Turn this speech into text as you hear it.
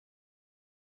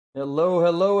Hello,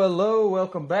 hello, hello.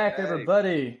 Welcome back, Hey.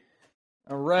 everybody.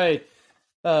 All right.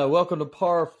 Welcome to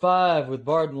Par 5 with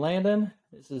Bart and Landon.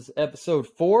 This is episode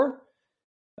 4.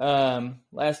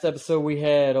 Last episode we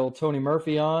had old Tony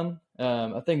Murphy on.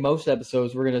 I think most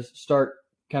episodes we're going to start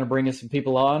kind of bringing some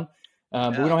people on.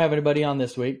 But we Yeah. don't have anybody on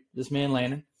this week, just me and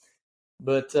Landon.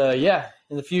 But yeah,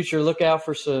 in the future, look out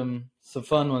for some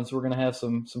fun ones. We're going to have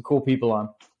some cool people on.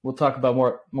 We'll talk about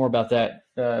more about that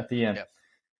at the end. Yep.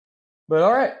 But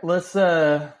all right, let's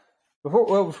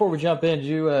before we jump in, do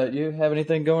you have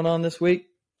anything going on this week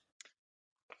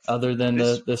other than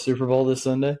This the Super Bowl this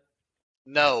Sunday?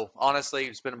 no, honestly,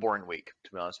 it's been a boring week,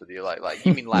 to be honest with you. Like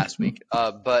you mean last week.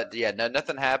 But yeah, no,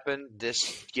 nothing happened.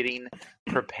 Just getting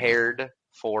prepared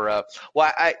for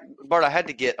Bart, I had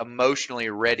to get emotionally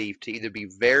ready to either be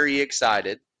very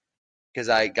excited because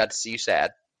I got to see you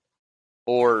sad,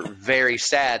 or very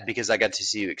sad because I got to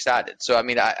see you excited. So I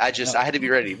mean, I had to be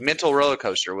ready. Mental roller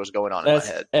coaster was going on in my That's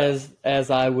head.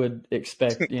 as I would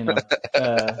expect. It would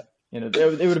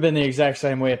have been the exact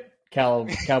same way if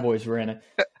Cowboys were in it.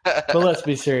 But let's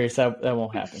be serious, that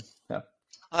won't happen. So,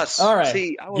 all right,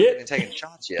 See, I wasn't even taking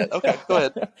shots yet. Okay, go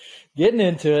ahead. Getting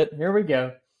into it. Here we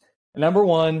go. Number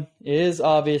one is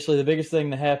obviously the biggest thing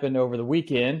that happened over the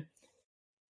weekend.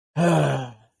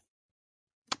 the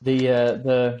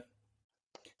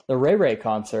Ray Ray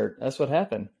concert. That's what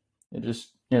happened. It just,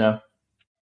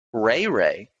 Ray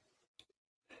Ray.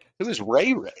 Who is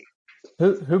Ray Ray?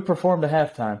 who performed at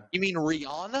halftime? You mean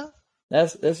Rihanna?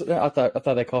 That's I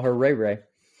thought they call her Ray Ray.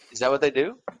 Is that what they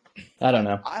do? I don't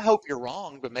know. I hope you're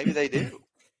wrong, but maybe they do.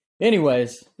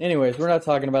 Anyways, we're not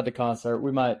talking about the concert.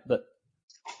 We might, but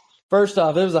first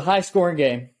off, it was a high scoring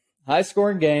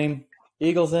game.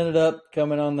 Eagles ended up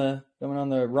coming on the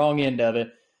wrong end of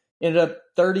it. Ended up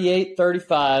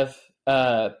 38-35.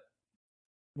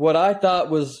 What I thought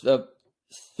was a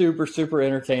super, super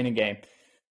entertaining game.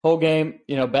 Whole game,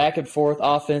 back and forth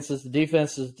offenses. The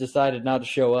defenses decided not to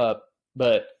show up,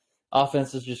 but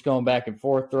offenses just going back and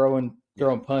forth, throwing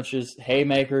punches,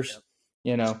 haymakers.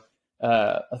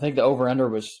 I think the over-under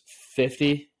was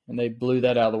 50, and they blew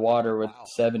that out of the water with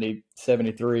 70,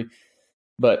 73.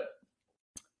 But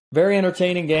very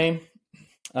entertaining game.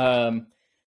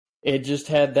 It just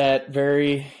had that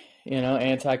very,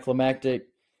 anticlimactic.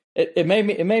 It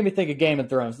made me think of Game of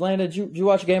Thrones. Landon, did you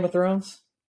watch Game of Thrones?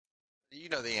 You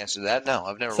know the answer to that? No,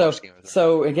 I've never watched Game of Thrones.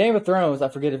 So in Game of Thrones, I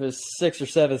forget if it's 6 or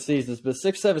 7 seasons, but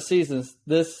 6, 7 seasons.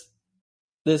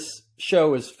 This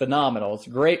show is phenomenal. It's a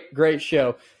great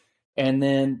show, and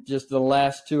then just the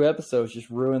last 2 episodes just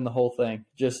ruined the whole thing.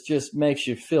 Just makes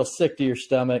you feel sick to your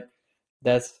stomach.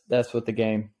 That's what the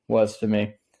game was to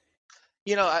me.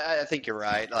 I think you're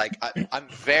right. Like I'm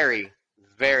very,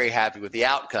 very happy with the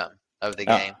outcome of the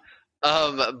game.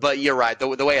 But you're right. The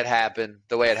way it happened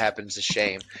is a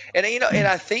shame. And and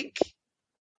I think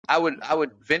I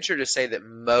would venture to say that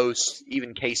most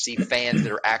even KC fans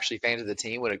that are actually fans of the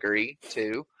team would agree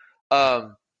too.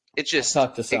 It's just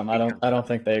Talk to some. I don't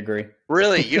think they agree.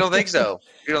 Really, you don't think so?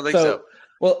 You don't think so?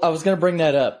 Well, I was going to bring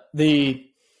that up.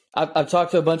 I've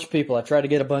talked to a bunch of people. I tried to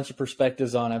get a bunch of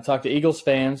perspectives on it. I've talked to Eagles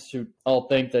fans who all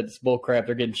think that it's bullcrap.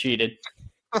 They're getting cheated.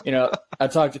 I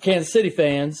talked to Kansas City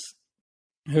fans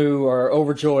who are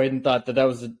overjoyed and thought that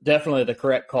was definitely the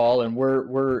correct call, and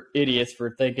we're idiots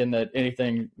for thinking that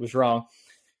anything was wrong.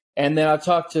 And then I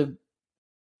talked to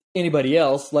anybody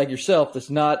else like yourself that's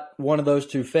not one of those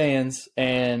 2 fans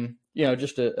and,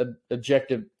 just a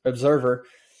objective observer.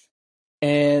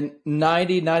 And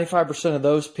 95% of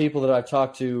those people that I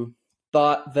talked to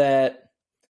thought that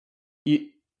you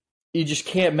just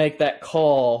can't make that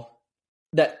call,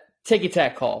 that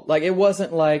ticky-tack call. Like, it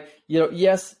wasn't like,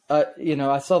 yes,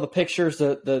 I saw the pictures,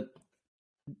 the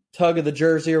tug of the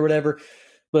jersey or whatever,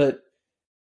 but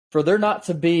for there not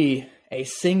to be a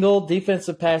single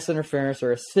defensive pass interference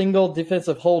or a single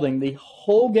defensive holding the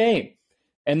whole game,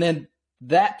 and then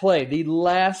that play, the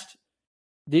last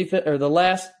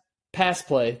pass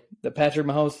play that Patrick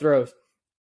Mahomes throws,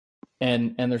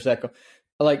 and there's that goal.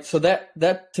 Like, so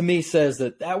that to me says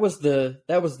that was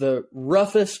the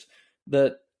roughest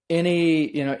that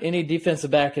any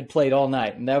defensive back had played all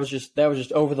night, and that was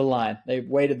just over the line. They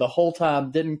waited the whole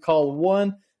time, didn't call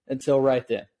one until right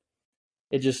then.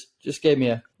 It just gave me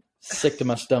a sick to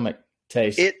my stomach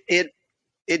taste.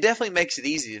 It definitely makes it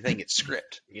easy to think it's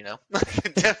script,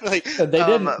 Definitely.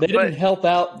 They didn't help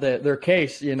out their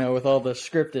case, with all the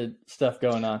scripted stuff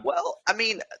going on. Well, I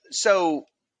mean,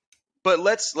 but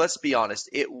let's be honest.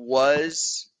 It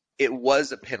was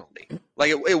a penalty. Like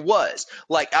it was.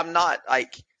 Like I'm not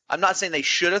saying they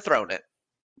should have thrown it,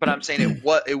 but I'm saying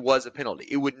it was a penalty.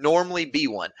 It would normally be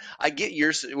one. I get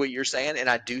what you're saying, and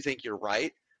I do think you're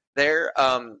right. there.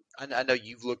 I know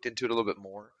you've looked into it a little bit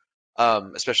more,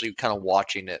 especially kind of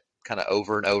watching it kind of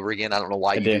over and over again. I don't know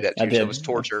why you do that to yourself. It's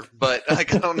torture, but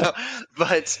like, I don't know.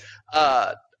 But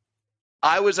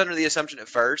I was under the assumption at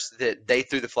first that they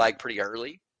threw the flag pretty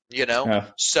early, Yeah.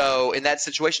 So in that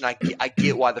situation, I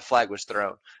get why the flag was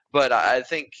thrown. But I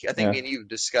think Yeah. me and you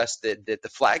discussed that the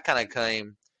flag kind of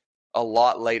came a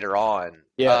lot later on.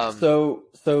 Yeah. So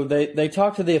they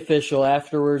talked to the official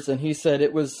afterwards, and he said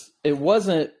it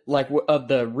wasn't like of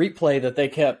the replay that they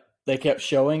kept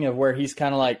showing of where he's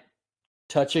kind of like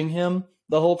touching him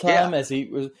the whole time as he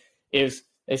was.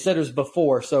 They said it was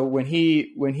before. So when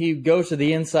he goes to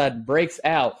the inside and breaks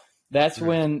out, that's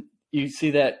when you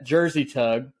see that jersey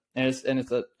tug, and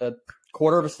it's a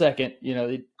quarter of a second.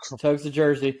 He tugs the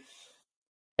jersey,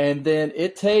 and then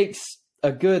it takes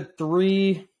a good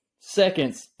 3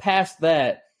 seconds past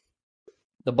that.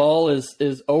 The ball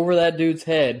is over that dude's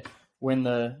head when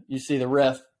you see the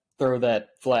ref throw that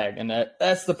flag, and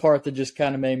that's the part that just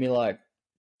kind of made me like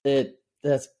it.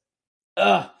 That's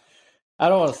I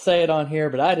don't want to say it on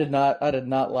here, but I did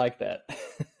not like that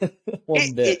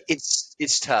one bit.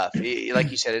 It's tough. Like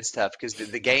you said, it's tough because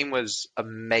the game was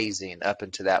amazing up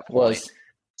until that point.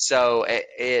 So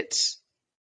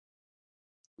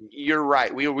you're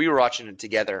right. We were watching it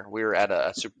together. We were at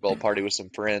a Super Bowl party with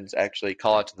some friends. Actually,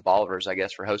 call out to the Bollivers, I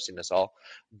guess, for hosting us all.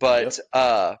 But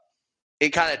it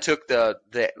kind of took the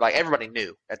like everybody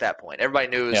knew at that point. Everybody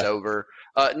knew it was over.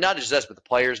 Not just us, but the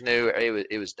players knew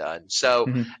it was done. So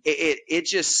it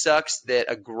just sucks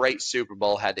that a great Super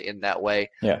Bowl had to end that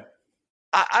way. Yeah,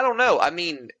 I don't know. I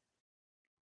mean,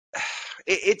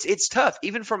 it's tough.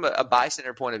 Even from a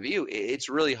bystander point of view, it's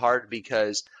really hard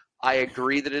because I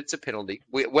agree that it's a penalty.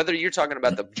 Whether you're talking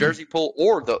about the jersey pull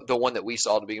or the one that we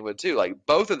saw to begin with too, like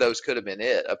both of those could have been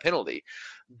a penalty.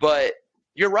 But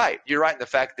you're right. You're right in the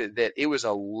fact that it was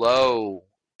a low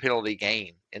penalty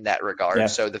game in that regard. Yeah.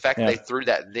 So the fact that they threw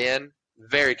that then,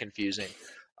 very confusing.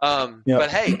 But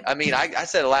hey, I mean, I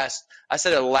said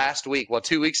it last week. Well,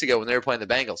 2 weeks ago when they were playing the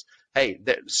Bengals. Hey,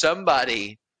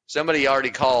 somebody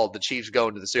already called the Chiefs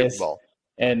going to the Super Bowl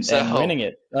and winning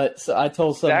it. So I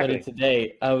told somebody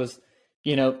today, I was,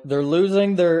 they're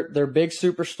losing their big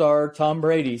superstar Tom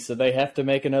Brady, so they have to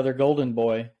make another golden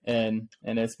boy, and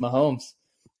it's Mahomes.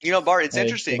 Bart, it's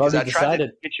interesting because I tried to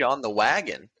get you on the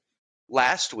wagon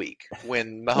last week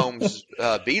when Mahomes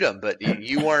beat him, but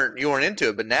you weren't into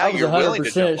it. But now you're willing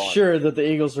to jump on. 100% sure that the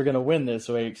Eagles are going to win this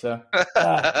week. So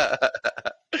now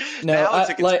it's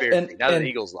a conspiracy. Now the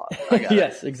Eagles lost.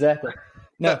 Yes, exactly.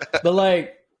 No, but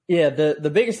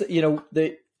the biggest,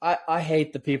 I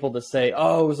hate the people that say,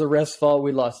 "Oh, it was the ref's fault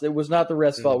we lost." It was not the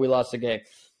ref's fault we lost the game.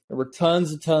 There were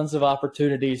tons and tons of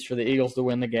opportunities for the Eagles to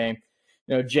win the game.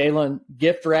 Jalen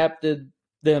gift wrapped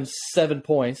them 7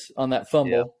 points on that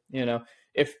fumble. Yeah.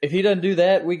 If he doesn't do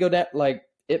that, we go down. Like,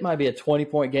 it might be a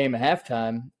 20-point game at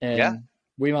halftime, and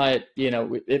we might,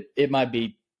 it might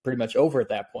be pretty much over at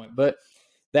that point. But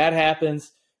that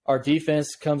happens. Our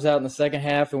defense comes out in the second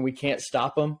half, and we can't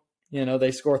stop them.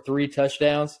 They score 3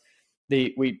 touchdowns.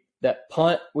 That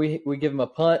punt, we give him a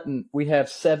punt, and we have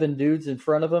 7 dudes in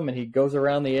front of him, and he goes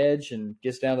around the edge and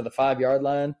gets down to the 5-yard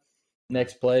line.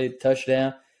 Next play,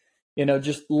 touchdown.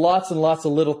 Just lots and lots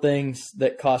of little things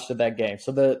that costed that game.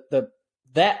 So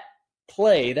that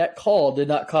play, that call did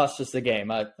not cost us the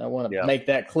game. I want to make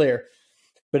that clear.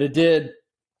 But it did.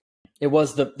 It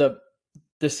was the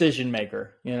decision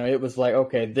maker. It was like,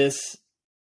 okay, this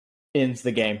ends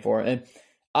the game for him. And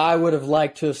I would have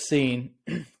liked to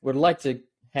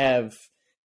have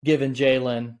given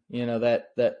Jalen, that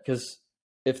because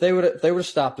if they would have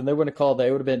stopped him, they wouldn't have called that.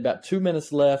 It would have been about 2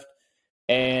 minutes left.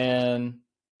 And,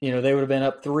 they would have been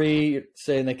up 3,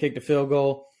 saying they kicked a field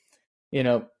goal.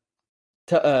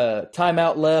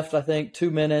 Timeout left, I think,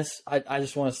 2 minutes. I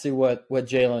just want to see what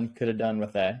Jalen could have done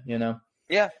with that, Yeah.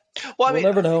 Well, I mean,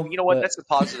 never know. You know what? That's a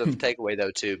positive takeaway,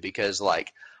 though, too, because,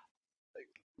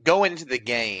 going into the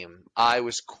game, I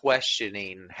was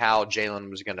questioning how Jalen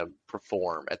was going to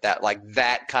perform at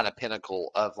that kind of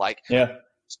pinnacle of,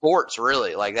 sports,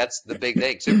 really. That's the big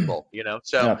thing, Super Bowl,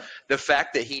 So the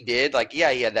fact that he did, he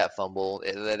had that fumble,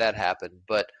 that happened,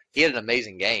 but he had an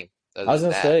amazing game. I was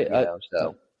going to say,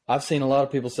 I've seen a lot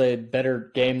of people say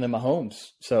better game than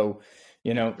Mahomes. So,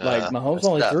 Mahomes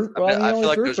only threw, I feel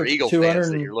like those for are Eagle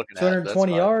fans that you're looking at.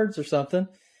 220 yards or something.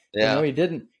 Yeah. He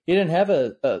didn't have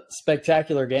a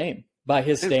spectacular game by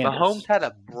his standards. Mahomes had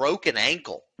a broken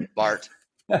ankle, Bart.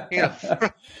 You're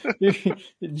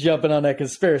jumping on that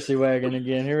conspiracy wagon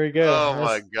again. Here we go. Oh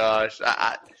my gosh.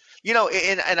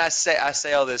 I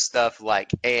say all this stuff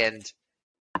and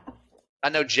I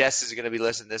know Jess is going to be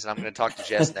listening to this, and I'm going to talk to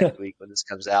Jess next week when this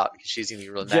comes out because she's going to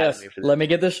be real mad at Jess, me for this. let me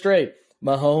get this straight.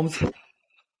 Mahomes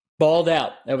balled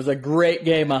out. That was a great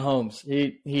game, Mahomes.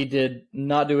 He did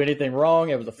not do anything wrong.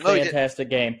 It was a fantastic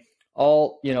game.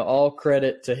 All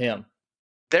credit to him.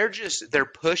 They're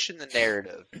pushing the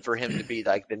narrative for him to be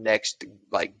like the next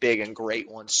like big and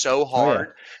great one so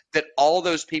hard that all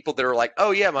those people that are like,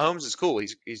 oh yeah, Mahomes is cool.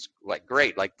 He's like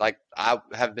great. Like I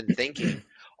have been thinking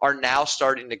are now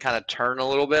starting to kind of turn a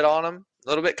little bit on him. A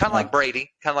little bit, kind of like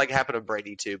Brady, kind of like happened to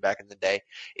Brady too back in the day.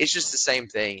 It's just the same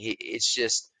thing. It's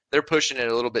just they're pushing it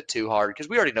a little bit too hard because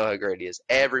we already know how great he is.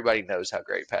 Everybody knows how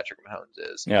great Patrick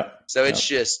Mahomes is. Yeah. So it's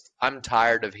just I'm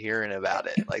tired of hearing about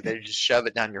it. Like they just shove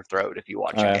it down your throat if you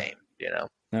watch a game.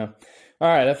 Yeah. All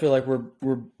right. I feel like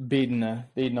we're beating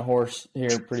a horse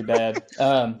here pretty bad.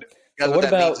 So what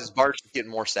that means is Bart's getting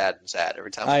more sad and sad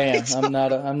every time. I am.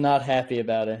 I'm not happy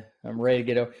about it. I'm ready to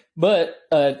get over. But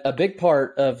a big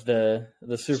part of the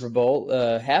Super Bowl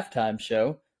halftime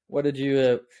show. What did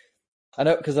you? I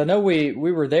know we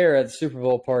were there at the Super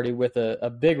Bowl party with a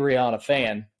big Rihanna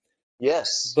fan.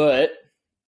 Yes. But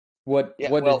what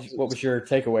was your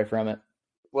takeaway from it?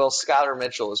 Well, Skylar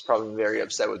Mitchell is probably very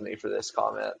upset with me for this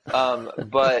comment.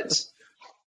 But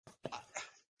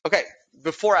okay.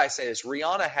 Before I say this,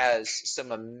 Rihanna has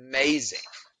some amazing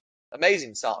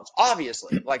songs.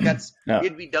 Obviously, like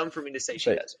it'd be dumb for me to say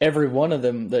she does. Every one of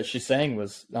them that she sang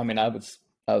was. I mean, I was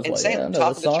insane. Like,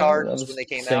 top of the charts when they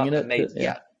came out.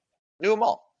 Amazing. Knew them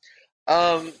all.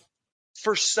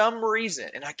 For some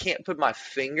reason, and I can't put my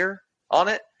finger on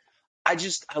it. I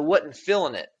wasn't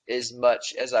feeling it as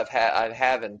much as I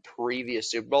have in previous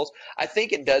Super Bowls. I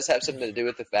think it does have something to do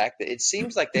with the fact that it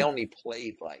seems like they only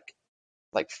played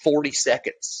like 40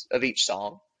 seconds of each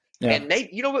song. Yeah. And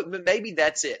maybe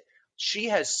that's it. She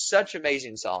has such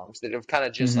amazing songs that have kind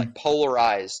of just like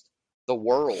polarized the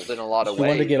world in a lot of ways. She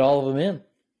wanted to get all of them in.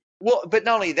 Well, but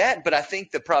not only that, but I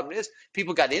think the problem is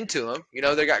people got into them.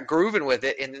 They got grooving with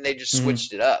it, and then they just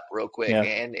switched it up real quick,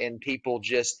 and people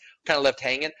just kind of left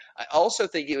hanging. I also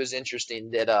think it was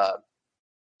interesting that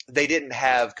they didn't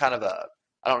have kind of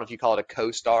I don't know if you call it a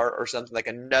co-star or something, like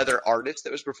another artist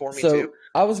that was performing too.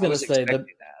 I was going to say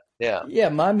that. Yeah,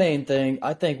 my main thing,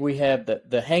 I think we have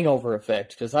the hangover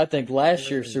effect because I think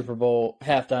last year's Super Bowl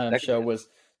halftime show was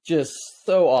just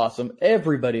so awesome.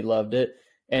 Everybody loved it.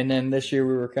 And then this year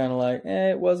we were kind of like,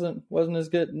 it wasn't as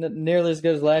good, nearly as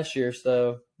good as last year.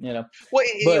 So,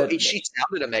 Well, she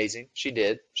sounded amazing. She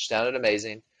did. She sounded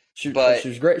amazing. She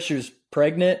was great. She was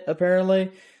pregnant,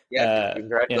 apparently. Yeah,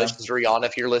 congratulations, Rihanna,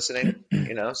 if you're listening.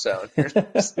 So.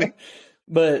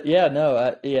 But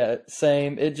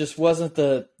same. It just wasn't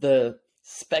the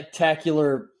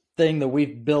spectacular thing that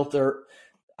we've built. Or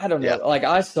I don't know. Yeah. Like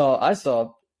I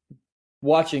saw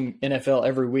watching NFL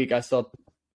every week. I saw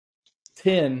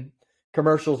 10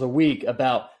 commercials a week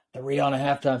about the Rihanna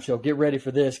halftime show. Get ready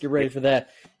for this. Get ready for that.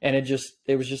 And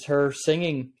it was just her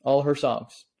singing all her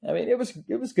songs. I mean, it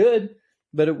was good,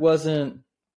 but it wasn't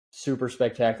super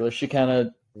spectacular. She kind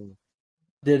of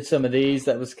did some of these.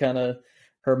 That was kind of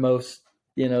her most,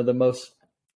 the most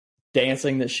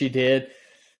dancing that she did.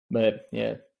 But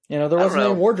yeah, there wasn't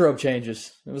any wardrobe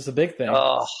changes. It was a big thing.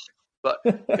 Oh, but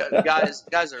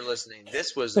guys are listening.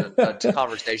 This was a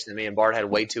conversation that me and Bart had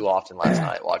way too often last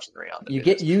night watching Rihanna. You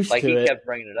get used to it. He kept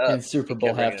bringing it up in Super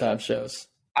Bowl halftime shows.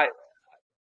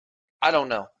 I don't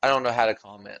know. I don't know how to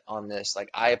comment on this.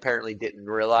 Like, I apparently didn't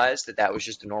realize that was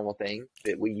just a normal thing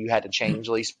that you had to change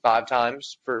at least 5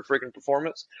 times for a freaking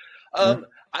performance.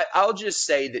 I'll just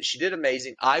say that she did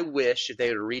amazing. I wish if they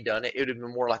would have redone it, it would have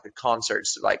been more like a concert,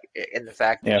 like in the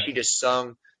fact that she just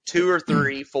sung 2 or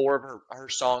 3, 4 of her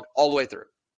song all the way through.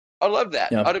 I love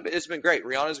that. It's been great.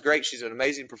 Rihanna's great. She's an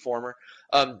amazing performer.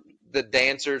 The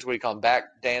dancers, what do you call them,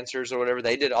 back dancers or whatever,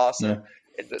 they did awesome.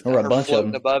 Or a bunch of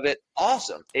them above it,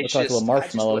 awesome. It's just little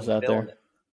marshmallows out there.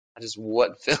 I just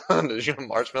wasn't feeling it.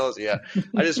 Marshmallows, yeah.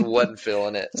 I just wasn't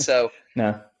feeling it. So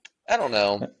no, I don't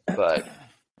know, but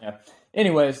yeah.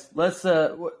 Anyways, let's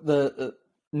the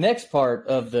next part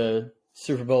of the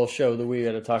Super Bowl show that we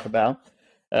got to talk about.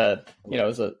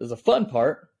 Is a fun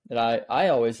part that I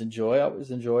always enjoy. I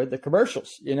always enjoy the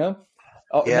commercials. It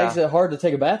makes it hard to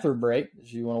take a bathroom break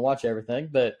because you want to watch everything.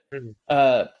 But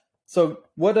so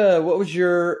what was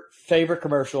your favorite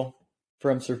commercial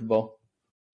from Super Bowl?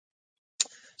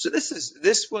 So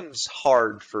this one's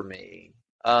hard for me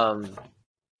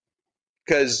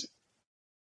because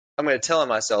I'm going to tell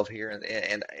myself here,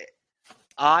 and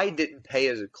I didn't pay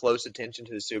as close attention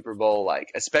to the Super Bowl, like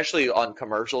especially on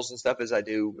commercials and stuff, as I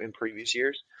do in previous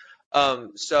years.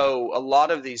 So a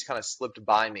lot of these kind of slipped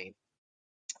by me.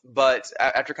 But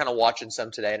after kind of watching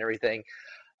some today and everything,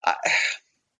 I,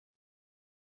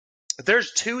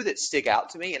 there's two that stick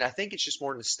out to me, and I think it's just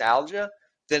more nostalgia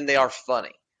than they are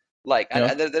funny. Like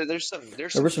Yeah. there's some There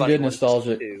were some funny good ones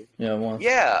nostalgic, too. ones.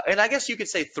 Yeah, and I guess you could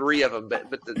say three of them, but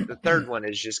the third one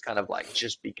is just kind of like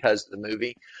just because of the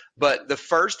movie. But the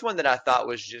first one that I thought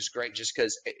was just great, just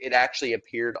because it actually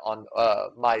appeared on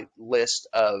my list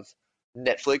of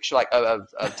Netflix, like of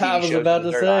I TV was shows about on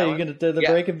to Desert say, you're Island. going to do the Yeah,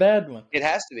 Breaking Bad one. it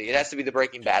has to be. It has to be the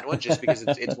Breaking Bad one, just because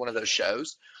it's one of those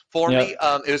shows for me. Yep. It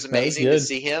was That was amazing to good.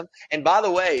 see him. And by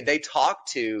the way, they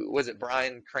talked to, was it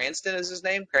Bryan Cranston is his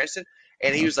name? Cranston?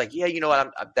 And he was like, yeah, you know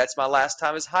what? That's my last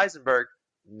time as Heisenberg.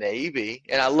 Maybe.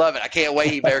 And I love it. I can't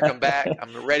wait. He better come back.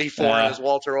 I'm ready for him as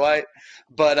Walter White.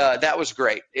 But that was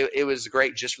great. It was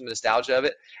great just from the nostalgia of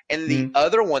it. And the Mhm.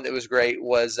 other one that was great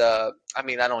was, I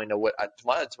mean, I don't even know what, to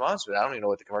be honest with you, I don't even know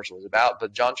what the commercial was about,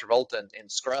 but John Travolta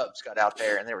and Scrubs got out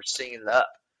there and they were singing it up.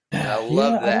 And I Yeah,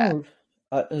 loved I that. don't.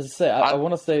 I I,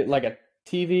 want to say like a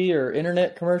TV or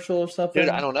internet commercial or dude, I something.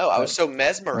 don't know. I was so Yeah.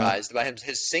 mesmerized by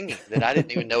his singing that I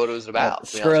didn't even know what it was about,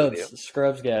 to be honest with you.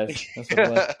 Scrubs guys. That's what it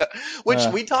was. Which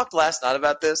we talked last night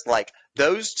about this. Like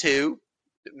those two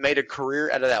made a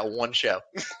career out of that one show,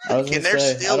 I was and gonna they're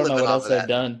say I still don't know living what off else of they've that.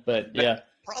 done, but But yeah,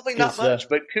 probably good not stuff. much.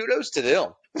 But kudos to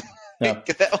them. Yeah.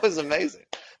 That was amazing.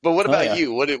 But what Oh about yeah.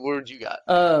 you? What would you got?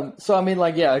 So I mean,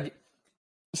 like, yeah,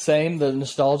 same. The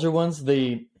nostalgia ones.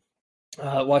 The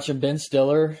watching Ben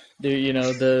Stiller do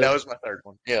That was my third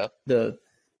one. Yeah, the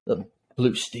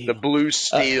Blue the Steel. Blue Uh,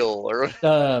 Steel, or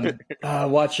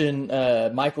Watching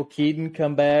Michael Keaton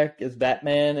come back as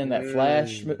Batman in that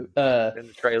Flash. in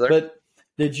the trailer. But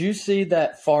did you see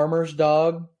that Farmer's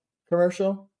Dog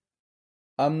commercial?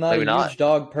 I'm not a Maybe not. huge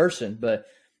dog person, but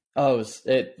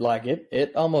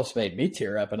it almost made me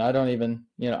tear up, and I don't even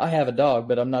I have a dog,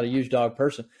 but I'm not a huge dog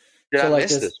person. Did So I like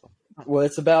miss this one? well,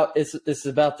 it's about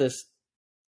this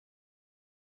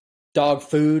dog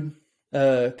food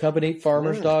company,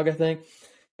 Farmer's Dog, I think.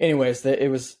 Anyways, it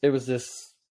was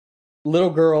this little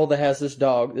girl that has this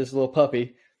dog, this little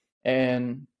puppy,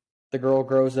 and the girl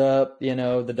grows up.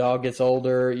 The dog gets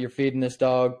older. You're feeding this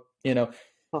dog,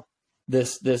 Huh.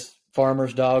 this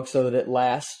farmer's dog, so that it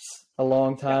lasts a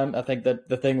long time. I think that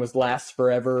the thing was lasts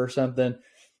forever or something.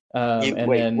 And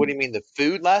Wait, then what do you mean? The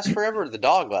food lasts forever, or the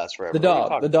dog lasts forever? the What are you dog,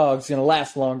 talking the dog's gonna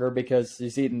last longer because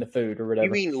he's eating the food or You whatever.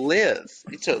 mean live?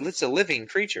 It's a living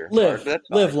creature. Live, That's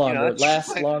live fine. longer, That's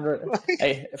last fine. longer.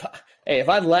 Hey, if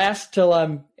I last till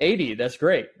I'm 80, that's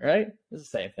great, right? It's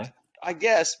the same thing. I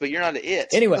guess, but you're not an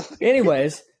it.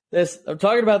 Anyways, I'm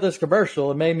talking about this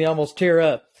commercial. It made me almost tear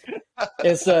up.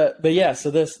 But yeah,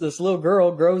 so this little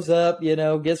girl grows up,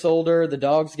 gets older. The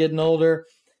dog's getting older.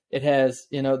 It has,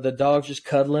 the dog's just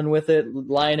cuddling with it,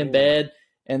 lying in bed.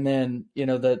 And then,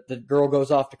 the girl goes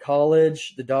off to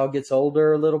college. The dog gets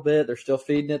older a little bit. They're still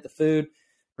feeding it the food.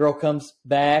 Girl comes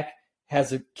back,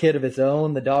 has a kid of its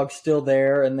own. The dog's still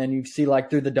there. And then you see, like,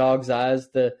 through the dog's eyes,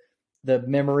 the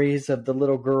memories of the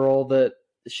little girl that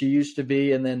she used to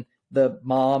be. And then the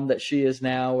mom that she is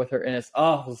now with her. And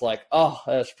I was like, oh,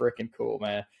 that's freaking cool,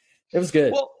 man. It was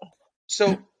good. Well,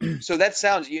 so that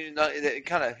sounds, it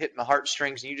kind of hit my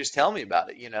heartstrings, and you just tell me about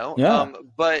it, Yeah.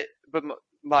 But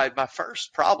my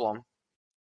first problem,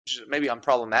 maybe I'm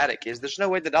problematic, is there's no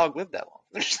way the dog lived that long.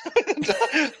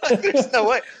 There's no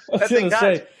way. I was That thing gonna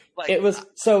dies. say Like, it was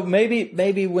so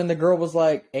maybe when the girl was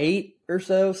like 8 or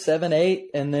so, 7, 8,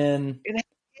 and then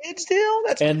it's still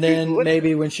that's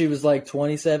maybe when she was like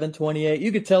 27, 28,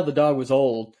 you could tell the dog was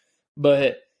old,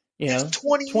 but That's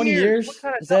 20 20 years. years. What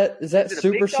kind of Is that Is it a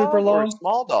super big dog super or a long?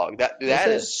 small dog? That That's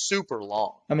it. is super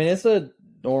long. I mean, it's a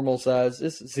normal size.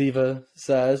 It's Ziva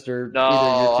sized, or No, either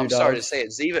your two I'm sorry to dogs. say it.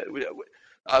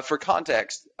 Ziva, for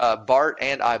context, Bart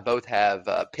and I both have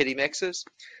pity mixes,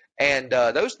 and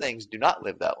those things do not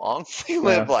live that long. They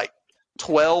live Yeah. like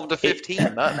 12 to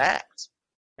 15 max.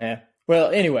 Yeah.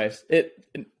 Well, anyways,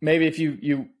 maybe if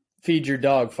you feed your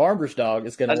dog Farmer's Dog,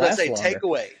 it's going I to was last going to say longer.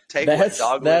 takeaway. That's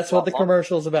Lives what the a lot longer.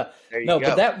 commercial is about. There you No,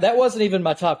 go. but that wasn't even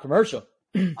my top commercial.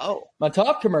 Oh, My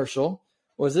top commercial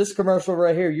was this commercial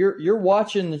right here. You're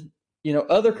watching,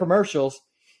 other commercials.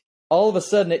 All of a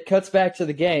sudden, it cuts back to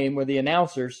the game where the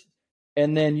announcers,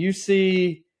 and then you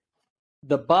see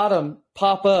the bottom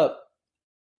pop up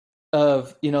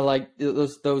of like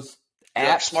those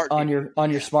Yeah, apps smart on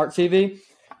TV. your smart TV,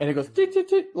 and it goes tick tick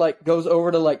tick, like goes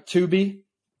over to like Tubi,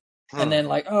 and then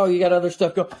like, oh, you got other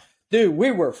stuff going. Dude,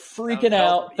 we were freaking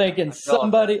out, thinking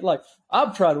somebody like,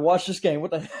 I'm trying to watch this game.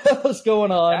 What the hell is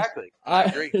going on? Exactly. I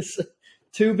agree.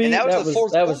 Tubi, And that was the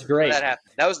fourth that quarter was great. when that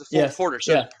happened. That was the fourth quarter,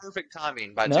 so it was perfect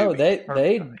timing by No,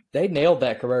 Tubi. they nailed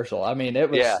that commercial. I mean, it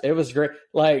was great.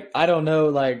 Like, I don't know,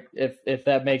 like if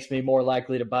that makes me more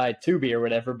likely to buy Tubi or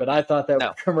whatever, but I thought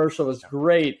that commercial was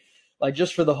great. Like,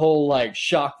 just for the whole like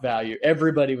shock value,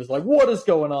 everybody was like, "What is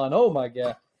going on? Oh my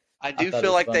god!" I do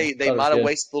feel like they might have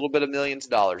wasted a little bit of millions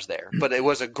of dollars there, but it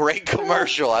was a great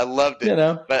commercial. I loved it. You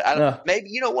know, but I don't, maybe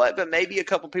you know what? But maybe a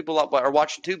couple people are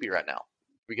watching Tubi right now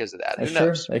because of that. That's Who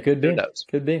knows? True. It could be. Who knows?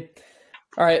 Could be.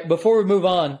 All right. Before we move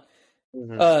on,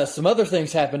 some other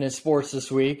things happened in sports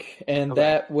this week, and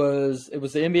it was the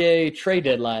NBA trade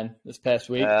deadline this past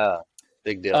week.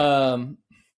 Big deal.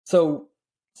 So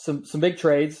some big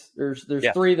trades. There's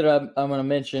three that I'm going to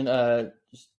mention.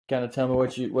 Just kind of tell me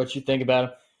what you think about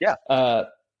them. Yeah.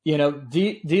 You know,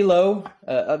 D'Lo.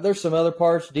 There's some other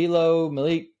parts. D'Lo,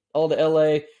 Malik, all to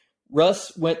LA.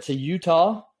 Russ went to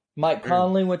Utah. Mike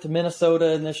Conley went to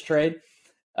Minnesota in this trade.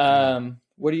 Are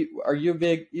you a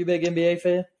big NBA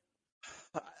fan?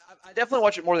 I definitely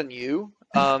watch it more than you.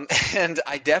 And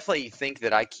I definitely think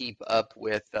that I keep up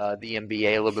with the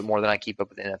NBA a little bit more than I keep up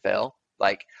with the NFL.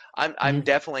 Like, I'm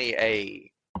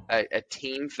definitely a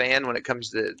team fan when it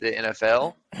comes to the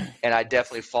NFL, and I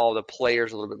definitely follow the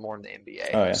players a little bit more in the NBA.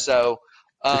 Oh, yeah. So,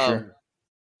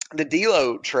 the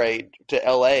D'Lo trade to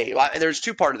LA, there's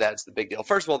two parts of that. It's the big deal.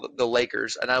 First of all, the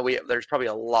Lakers. I know there's probably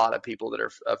a lot of people that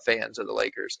are fans of the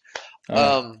Lakers.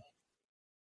 I'm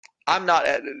not,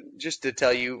 just to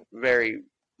tell you very,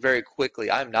 very quickly,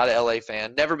 I'm not an LA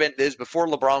fan. Never been. This before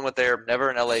LeBron went there. Never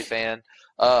an LA fan.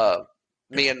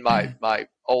 Me and my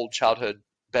old childhood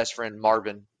best friend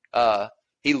Marvin,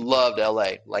 he loved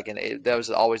LA. That was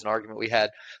always an argument we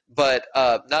had. But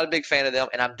not a big fan of them,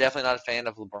 and I'm definitely not a fan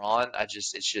of LeBron.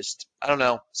 It's just I don't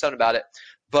know, something about it.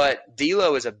 But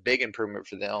D'Lo is a big improvement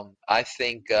for them. I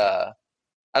think I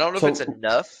don't know if it's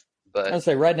enough, but I'd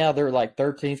say right now they're like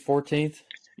 13th, 14th.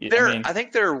 I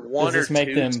think they're one or two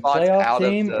make them spots playoff out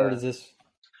team, of the. or does this?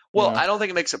 Well, I don't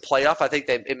think it makes a playoff. I think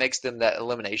it makes them that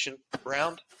elimination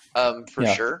round. For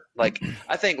sure. Like,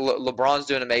 I think LeBron's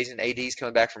doing amazing. AD's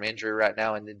coming back from injury right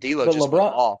now, and then D'Lo just went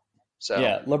off. So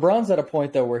yeah, LeBron's at a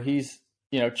point though where he's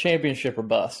championship or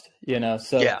bust.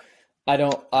 So yeah. I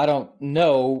don't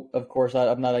know. Of course,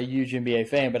 I'm not a huge NBA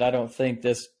fan, but I don't think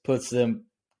this puts them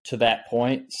to that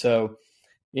point. So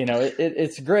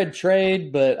it's a great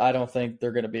trade, but I don't think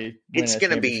they're going to be winning a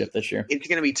championship this year. It's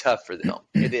going to be tough for them.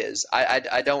 It is.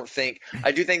 I do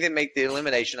think they make the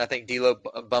elimination. I think D'Lo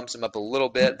bumps them up a little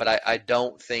bit, but I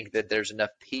don't think that there's enough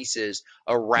pieces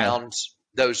around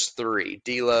those three,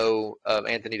 D'Lo,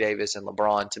 Anthony Davis, and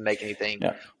LeBron, to make anything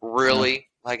really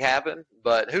happen.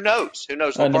 But who knows? Who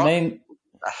knows? LeBron.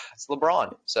 It's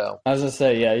LeBron. So I was gonna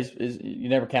say, you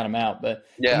never count him out. But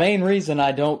the main reason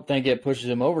I don't think it pushes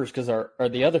him over is because are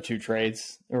the other two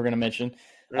trades that we're gonna mention.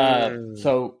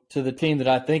 So to the team that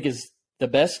I think is the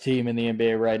best team in the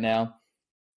NBA right now,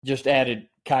 just added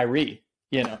Kyrie.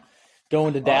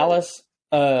 Going to Dallas.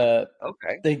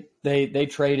 Okay. They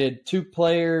traded 2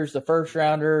 players, the first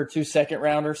rounder, 2 second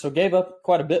rounders, so gave up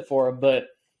quite a bit for him. But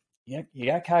you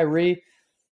got Kyrie.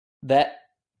 That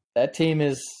team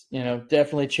is,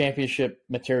 definitely championship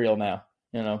material now,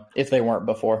 if they weren't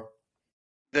before.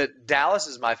 The Dallas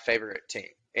is my favorite team.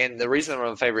 And the reason I'm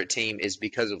a favorite team is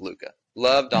because of Luka.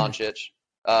 Love Doncic.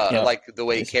 I like the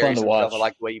way he carries himself. I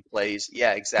like the way he plays.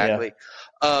 Yeah, exactly.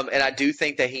 Yeah. And I do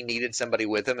think that he needed somebody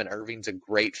with him, and Irving's a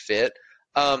great fit.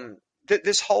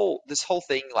 This whole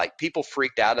thing, people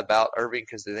freaked out about Irving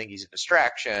because they think he's a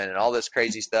distraction and all this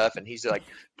crazy stuff, and he's like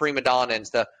prima donna and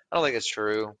stuff. I don't think it's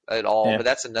true at all, but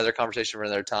that's another conversation for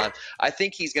another time. I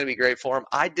think he's going to be great for him.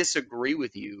 I disagree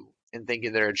with you in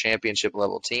thinking they're a championship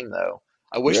level team, though.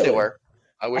 I wish they were.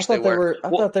 I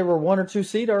thought they were 1 or 2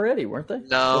 seed already, weren't they?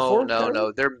 No.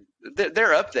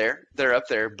 They're up there. They're up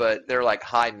there, but they're like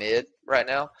high mid right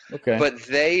now. Okay. But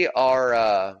they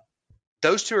are.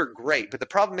 Those two are great, but the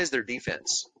problem is their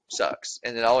defense sucks,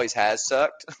 and it always has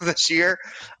sucked this year.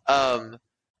 And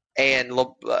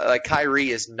Kyrie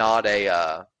is not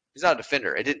he's not a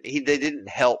defender. They didn't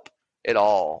help at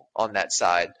all on that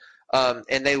side.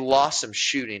 And they lost some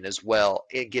shooting as well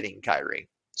in getting Kyrie.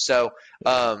 So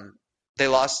they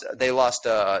lost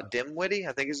Dimwitty,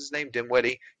 I think is his name,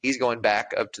 Dimwitty. He's going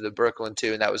back up to the Brooklyn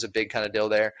too, and that was a big kind of deal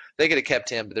there. They could have kept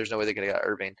him, but there's no way they could have got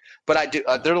Irving. But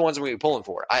they're the ones we're going to be pulling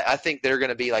for. I think they're going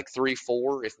to be like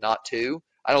 3-4, if not 2.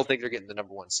 I don't think they're getting the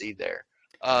number 1 seed there.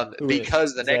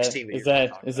 Because the next team is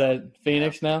that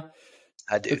Phoenix now?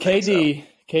 I do.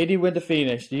 KD went to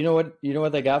Phoenix. Do you know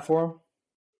what they got for him?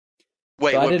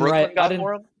 Wait, what Brooklyn got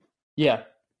for him? Yeah.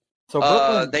 So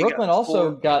Brooklyn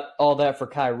also got all that for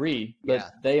Kyrie, but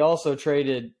they also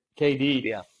traded KD.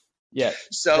 Yeah. Yeah.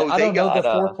 So I they don't know got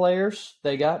the 4 players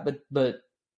they got, but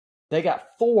they got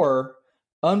 4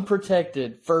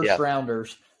 unprotected first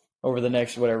rounders over the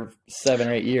next 7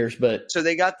 or 8 years. But so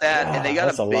they got that, and they got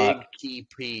that's a big lot. key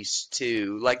piece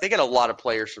too. Like they got a lot of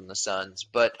players from the Suns,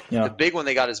 but the big one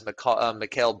they got is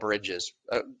Mikal Bridges,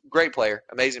 a great player,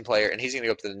 amazing player, and he's going to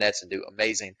go up to the Nets and do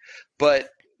amazing. But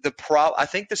I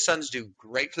think the Suns do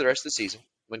great for the rest of the season.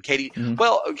 When KD,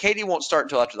 well, KD won't start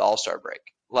until after the All-Star break.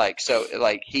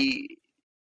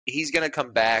 He's going to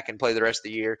come back and play the rest of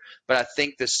the year. But I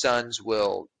think the Suns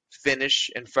will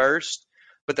finish in first.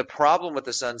 But the problem with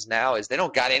the Suns now is they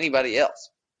don't got anybody else.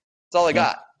 That's all they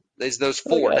got. Is those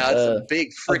 4. Now it's a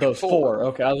big freaking 4.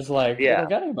 Okay, I was like, they don't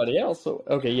got anybody else. So,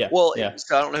 okay, yeah. Well, yeah.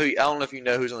 so I don't know if you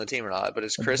know who's on the team or not, but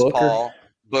it's Chris Booker. Paul,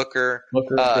 Booker,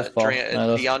 Chris Paul.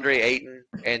 DeAndre Ayton,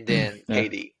 and then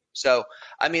KD. So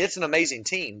I mean, it's an amazing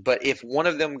team. But if one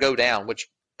of them go down, which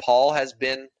Paul has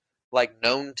been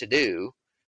known to do,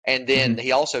 and then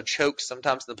he also chokes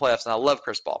sometimes in the playoffs. And I love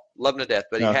Chris Paul, love him to death,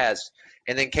 but he has.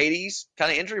 And then KD's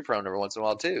kind of injury prone every once in a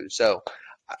while too. So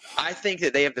I think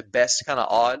that they have the best kind of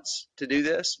odds to do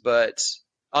this, but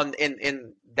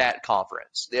in that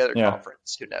conference, the other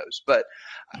conference, who knows? But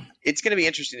it's going to be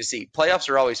interesting to see. Playoffs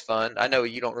are always fun. I know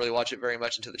you don't really watch it very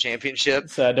much until the championship.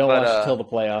 So I don't watch until the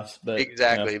playoffs. But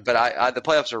exactly. But the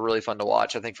playoffs are really fun to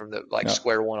watch. I think from the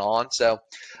square one on. So,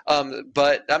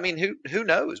 but I mean, who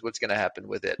knows what's going to happen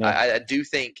with it? I do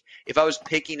think if I was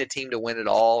picking a team to win it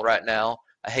all right now,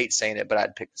 I hate saying it, but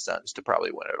I'd pick the Suns to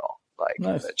probably win it all.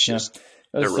 Nice. It's just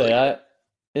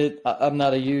I'm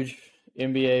not a huge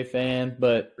NBA fan,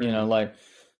 but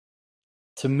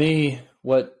to me,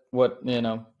 what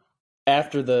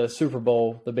after the Super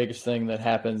Bowl, the biggest thing that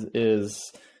happens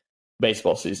is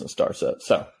baseball season starts up.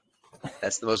 So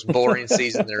that's the most boring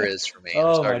season there is for me.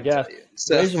 Oh my gosh!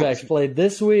 Razorbacks played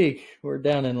this week. We're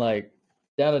down in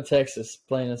Texas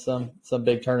playing in some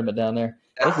big tournament down there.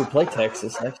 I think we play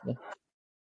Texas actually.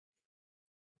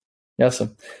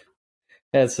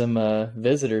 Had some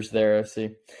visitors there, I see.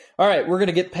 All right, we're going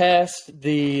to get past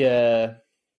the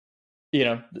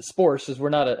sports, because we're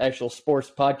not an actual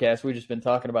sports podcast. We've just been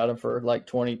talking about them for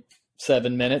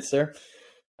 27 minutes there.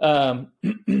 But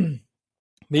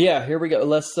yeah, here we go.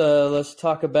 Let's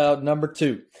talk about number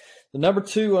 2. The number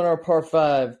 2 on our par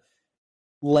 5,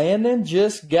 Landon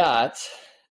just got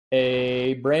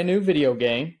a brand new video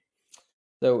game.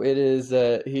 So it is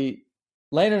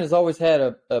Landon has always had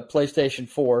a PlayStation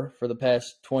 4 for the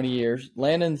past 20 years.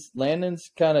 Landon's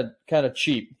kind of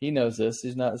cheap. He knows this.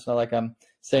 It's not like I'm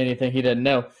saying anything he doesn't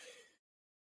know.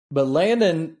 But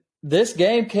Landon, this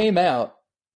game came out,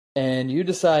 and you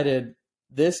decided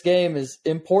this game is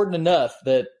important enough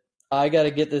that I got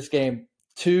to get this game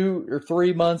 2 or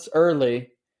 3 months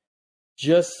early,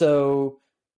 just so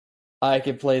I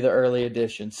can play the early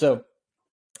edition. So,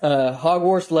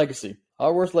 Hogwarts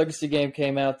Legacy game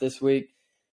came out this week.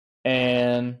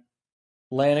 And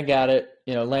Lana got it.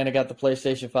 Lana got the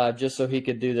PlayStation 5 just so he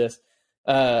could do this.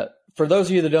 For those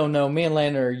of you that don't know, me and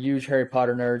Lana are huge Harry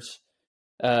Potter nerds.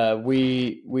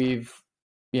 We've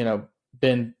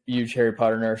been huge Harry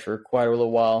Potter nerds for quite a little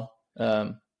while.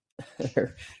 There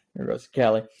goes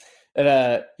Callie.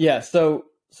 And so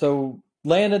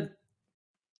Lana,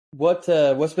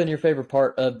 what's been your favorite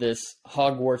part of this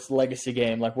Hogwarts Legacy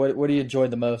game? What do you enjoy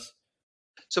the most?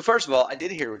 So first of all, I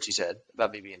did hear what you said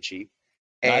about me being cheap.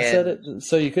 And, I said it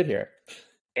so you could hear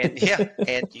And it.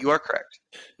 and you are correct.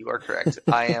 You are correct.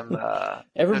 I am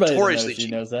everybody notoriously cheap.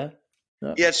 Knows that.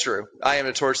 No. Yeah, it's true. I am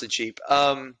notoriously cheap.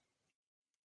 And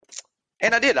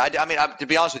I did. I mean, to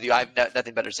be honest with you, I have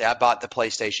nothing better to say. I bought the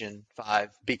PlayStation 5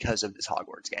 because of this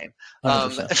Hogwarts game.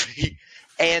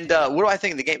 And what do I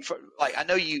think of the game? I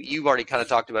know you've already kind of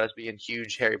talked about us being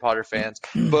huge Harry Potter fans,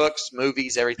 books,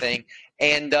 movies, everything.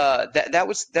 And that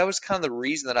was kind of the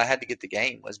reason that I had to get the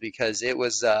game, was because it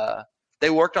was they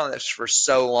worked on this for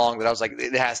so long that I was like,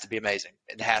 it has to be amazing.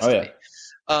 It has to be.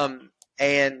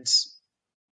 And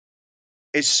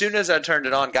as soon as I turned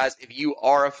it on, guys, if you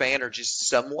are a fan or just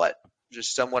somewhat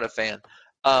a fan,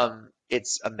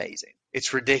 it's amazing.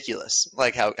 It's ridiculous,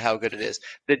 how good it is.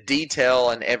 The detail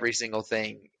and every single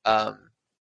thing,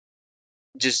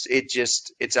 it's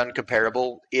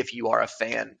uncomparable if you are a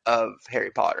fan of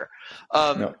Harry Potter.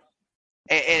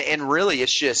 And really,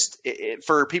 it's just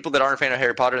for people that aren't a fan of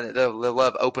Harry Potter and they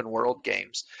love open world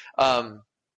games.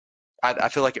 I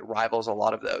feel like it rivals a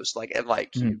lot of those.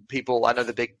 People, I know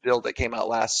the big build that came out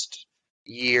last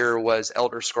year was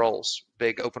Elder Scrolls,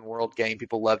 big open world game.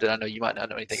 People loved it. I know you might not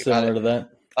know anything about it. Similar to that.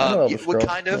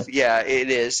 Kind of, yeah, it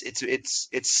is.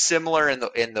 It's similar in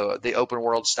the open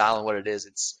world style and what it is.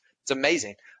 It's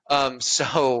amazing.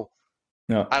 So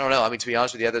No. I don't know. I mean, to be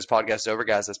honest with you, this podcast is over,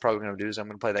 guys. That's probably what I'm going to do is I'm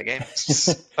going to play that game.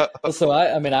 So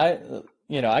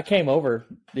I came over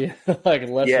like less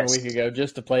than a Yes. week ago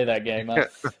just to play that game.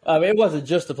 It wasn't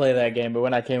just to play that game, but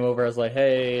when I came over, I was like,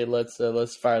 "Hey, let's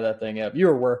fire that thing up." You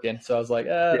were working, so I was like, "I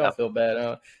Yeah. don't feel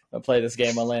bad. I'll play this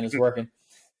game while Landon's working."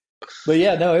 But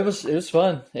yeah, no, it was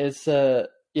fun. It's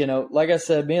like I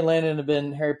said, me and Landon have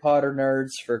been Harry Potter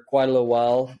nerds for quite a little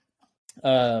while.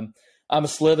 I'm a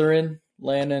Slytherin.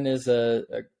 Landon is a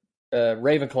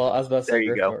Ravenclaw. I was about to say There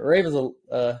you go. Raven's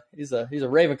he's a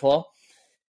Ravenclaw.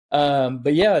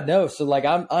 But yeah, no. So like,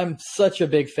 I'm such a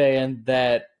big fan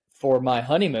that for my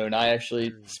honeymoon, I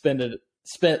actually spent a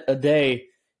day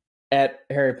at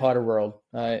Harry Potter World.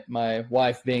 My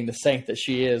wife, being the saint that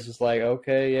she is, was like,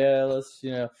 okay, yeah, let's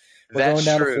we're That's going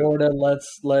down true. to Florida.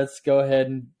 Let's go ahead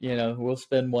and we'll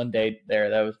spend one day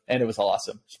there. It was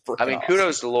awesome. I mean,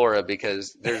 kudos to Laura,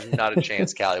 because there's not a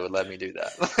chance Callie would let me do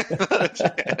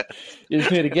that. You just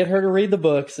need to get her to read the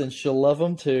books, and she'll love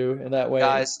them too. And that way,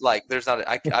 Guys, like, there's not.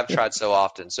 I've tried so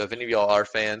often. So if any of y'all are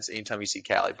fans, anytime you see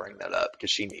Callie, bring that up, because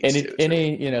she needs to.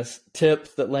 Any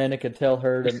tips that Landon could tell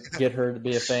her to get her to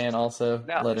be a fan, also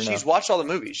Now, let her know. she's watched all the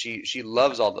movies. She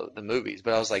loves all the movies.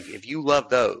 But I was like, if you love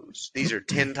those, these are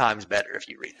 10 times better if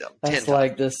you read them. That's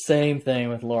like the same thing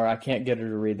with Laura. I can't get her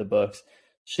to read the books.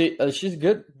 She's a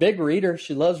good big reader.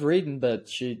 She loves reading, but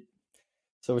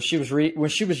when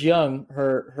she was young,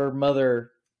 her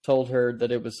mother told her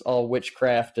that it was all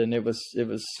witchcraft, and it was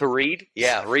to read.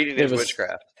 Yeah, reading is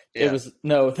witchcraft. Yeah. It was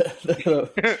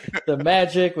the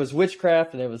magic was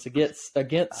witchcraft, and it was against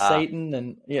Satan,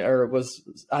 and or it was,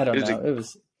 I don't know.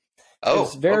 It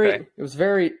was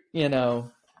very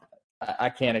I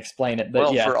can't explain it,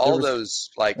 but for all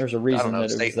those, like, there's a reason, I don't know,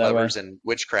 state lovers and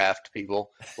witchcraft people,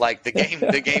 like, the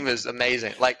game is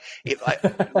amazing. Like,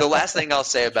 the last thing I'll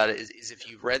say about it is if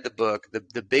you've read the book,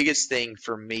 the biggest thing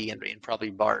for me and probably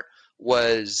Bart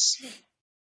was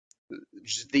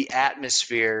just the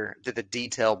atmosphere that the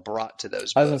detail brought to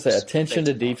those books. I was going to say attention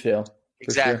to detail.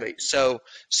 Exactly. Sure.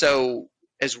 So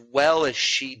as well as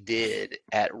she did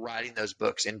at writing those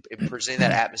books and presenting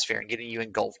that atmosphere and getting you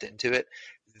engulfed into it,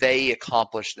 they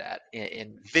accomplished that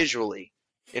in visually,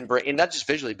 in not just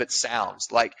visually, but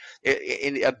sounds. Like,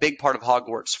 in a big part of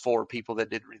Hogwarts for people that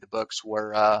did read the books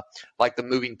were like the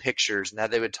moving pictures, and how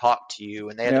they would talk to you,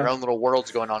 and they had their own little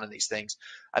worlds going on in these things.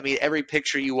 I mean, every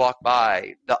picture you walk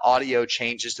by, the audio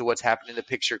changes to what's happening in the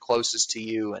picture closest to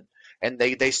you, and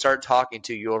they start talking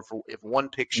to you. Or if one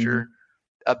picture,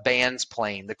 a band's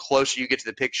playing, the closer you get to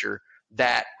the picture,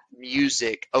 that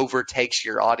music overtakes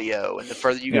your audio, and the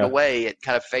further you get away, it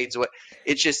kind of fades away.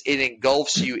 It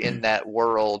engulfs you in that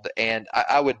world. And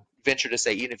I would venture to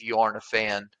say, even if you aren't a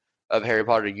fan of Harry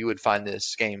Potter, you would find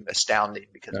this game astounding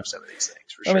because of some of these things,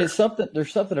 for sure. I mean,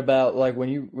 there's something about, like, when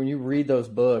you read those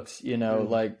books,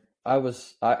 like, I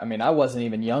wasn't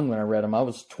even young when I read them. I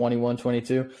was 21,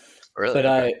 22. Really?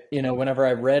 But whenever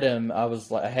I read them,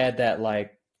 I had that,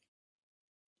 like,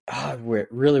 I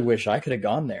really wish I could have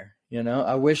gone there.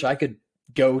 I wish I could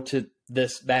go to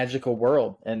this magical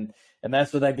world, and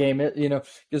that's what that game is.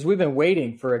 Because we've been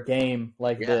waiting for a game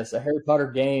like this, a Harry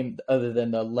Potter game, other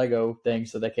than the Lego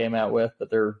things that they came out with, but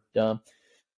they're dumb.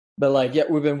 But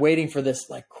we've been waiting for this,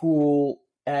 like, cool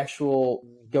actual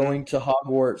going to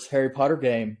Hogwarts Harry Potter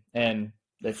game, and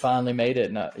they finally made it.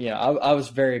 And I was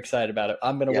very excited about it.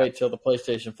 I'm going to wait till the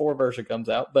PlayStation 4 version comes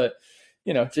out, but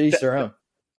to each their own.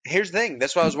 Here's the thing.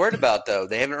 That's what I was worried about, though.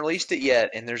 They haven't released it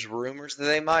yet, and there's rumors that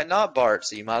they might not, Bart.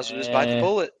 So you might as well just bite the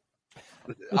bullet.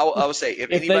 I would say if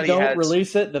they don't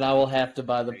release it, then I will have to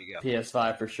buy the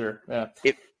PS5 for sure. Yeah.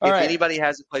 If anybody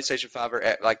has a PlayStation 5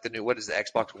 or like the new, what is the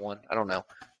Xbox One? I don't know.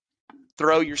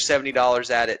 Throw your $70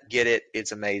 at it. Get it.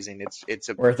 It's amazing. It's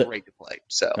great to play.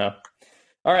 So. No.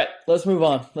 All right, let's move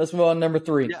on. Number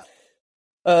 3. Yeah.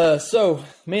 So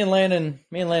me and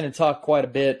Landon talk quite a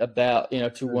bit about,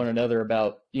 to one another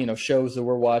about, shows that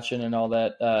we're watching and all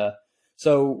that.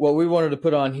 So what we wanted to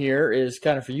put on here is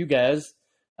kind of for you guys.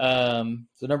 So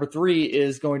number 3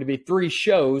 is going to be 3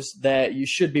 shows that you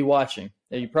should be watching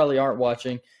that you probably aren't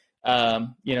watching.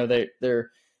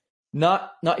 They're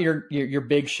not your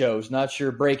big shows, not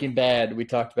your Breaking Bad we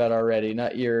talked about already,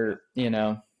 not your, any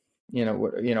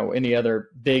other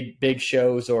big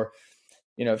shows, or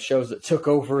shows that took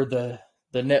over the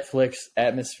Netflix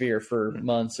atmosphere for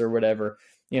months or whatever.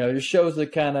 There's shows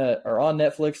that kind of are on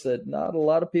Netflix that not a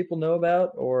lot of people know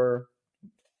about, or,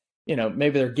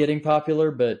 maybe they're getting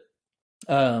popular, but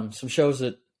some shows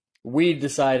that we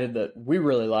decided that we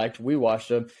really liked, we watched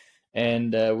them,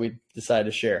 and we decided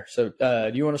to share. So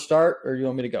do you want to start, or do you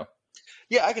want me to go?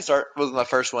 Yeah, I can start with my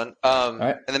first one. All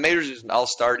right. And the main reason I'll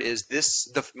start is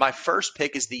my first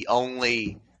pick is the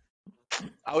only,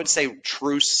 I would say,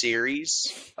 true series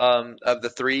of the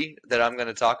three that I'm going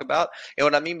to talk about. And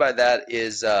what I mean by that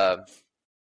is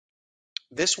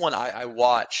this one I've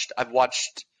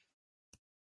watched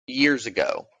years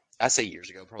ago. I say years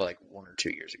ago, probably like 1 or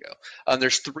 2 years ago.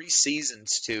 There's 3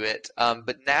 seasons to it.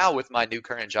 But now with my new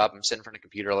current job, I'm sitting in front of a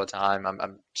computer all the time.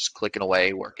 I'm just clicking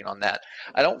away, working on that.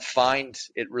 I don't find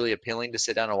it really appealing to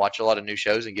sit down and watch a lot of new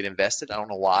shows and get invested. I don't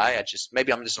know why.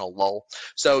 Maybe I'm just in a lull.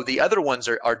 So the other ones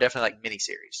are definitely like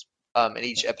miniseries. And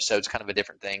each episode's kind of a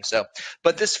different thing. So,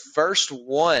 but this first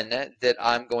one that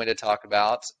I'm going to talk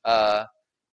about,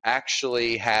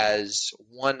 actually has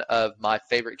one of my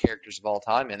favorite characters of all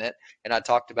time in it. And I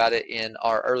talked about it in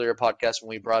our earlier podcast when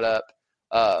we brought up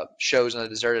shows on a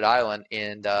deserted island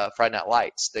in Friday Night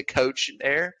Lights. The coach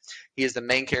there, he is the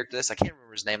main character of this. I can't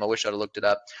remember his name. I wish I'd have looked it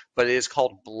up. But it is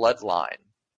called Bloodline.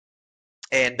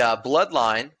 And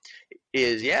Bloodline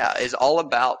is all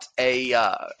about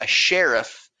a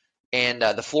sheriff and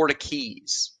the Florida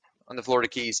Keys, on the Florida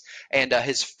Keys. And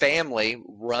his family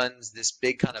runs this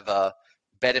big kind of a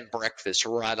bed and breakfast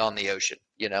right on the ocean,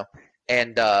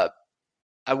 and I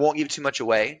won't give too much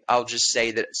away. I'll just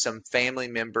say that a family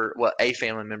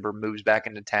member moves back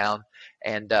into town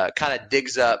and kind of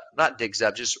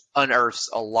just unearths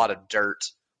a lot of dirt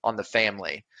on the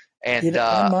family. And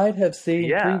I might have seen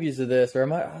previews of this, or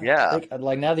yeah.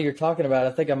 Like now that you're talking about it,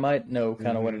 I think I might know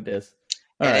kind of what it is.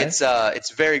 And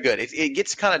it's very good. It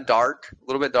gets kind of dark, a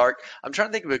little bit dark. I'm trying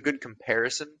to think of a good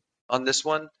comparison on this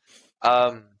one.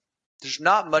 There's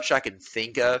not much I can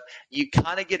think of. You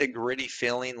kind of get a gritty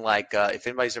feeling, like if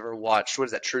anybody's ever watched, what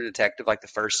is that, True Detective, like the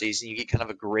first season, you get kind of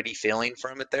a gritty feeling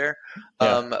from it there.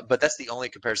 Yeah. But that's the only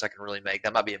comparison I can really make.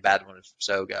 That might be a bad one if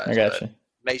so, guys. I got you.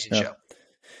 Amazing show.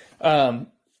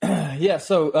 Yeah,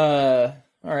 so,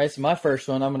 all right, so my first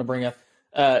one I'm going to bring up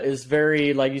is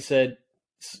very, like you said,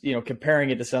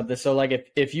 comparing it to something. So,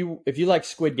 like, if you like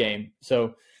Squid Game,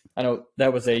 so I know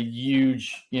that was a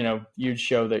huge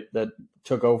show that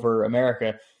took over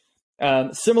America.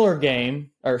 Similar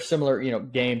game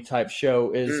type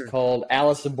show is called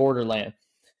Alice in Borderland.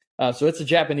 So it's a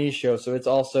Japanese show. So it's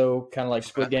also kind of like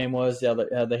Squid Game was. Yeah,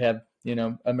 they have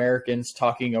Americans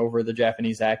talking over the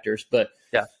Japanese actors, but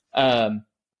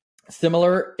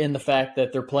similar in the fact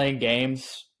that they're playing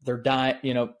games. They're dying.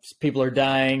 People are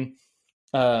dying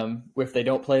if they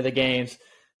don't play the games.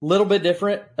 Little bit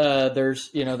different. There's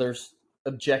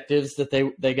objectives that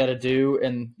they got to do,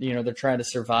 and they're trying to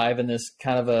survive in this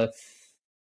kind of a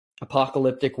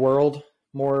apocalyptic world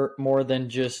more than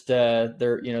just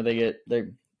they're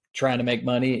trying to make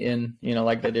money in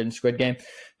like they did in Squid Game.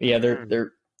 But yeah,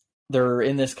 they're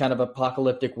in this kind of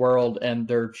apocalyptic world and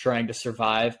they're trying to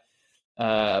survive.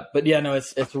 But yeah, no,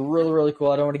 it's really, really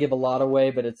cool. I don't want to give a lot away,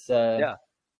 but it's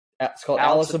called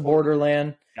Alice in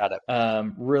Borderland. Got it.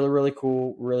 Really, really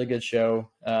cool, really good show.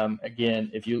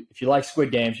 Again, if you like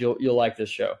Squid Games, you'll like this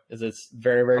show because it's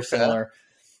very, very similar.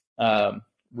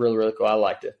 Really, really cool. I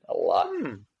liked it a lot.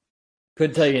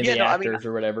 Couldn't tell you any actors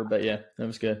or whatever, but yeah, that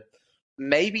was good.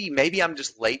 Maybe I'm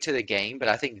just late to the game, but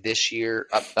I think this year,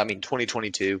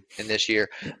 2022 and this year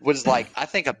was like, I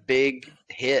think a big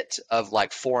hit of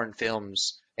like foreign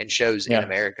films and shows in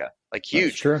America. Like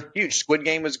huge. Squid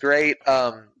Game was great.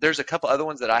 There's a couple other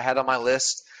ones that I had on my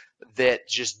list that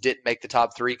just didn't make the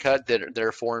top 3 cut that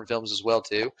are foreign films as well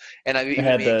too. And me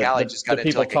and Callie just got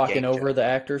into like a talking over show. The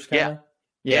actors kind of.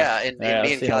 And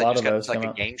me and Callie just got into like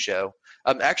a game show.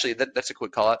 Actually, that's a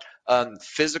quick call out.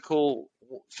 Physical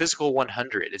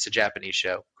 100. It's a Japanese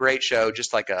show. Great show,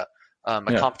 just like a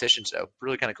competition show.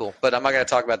 Really kind of cool. But I'm not going to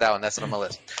talk about that one. That's not on my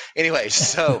list. Anyway,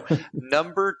 so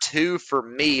number 2 for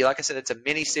me, like I said, it's a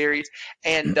mini series,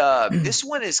 and this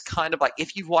one is kind of like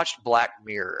if you've watched Black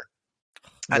Mirror.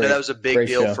 I know that was a big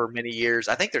deal for many years.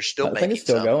 I think they're still making. I think it's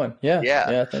still going. Yeah.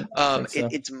 I think so.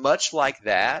 It's much like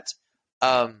that,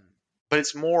 but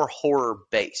it's more horror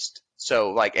based.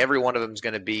 So like every one of them is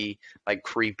going to be like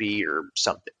creepy or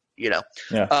something.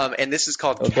 And this is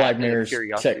called Black Mirror's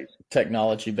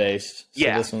technology based.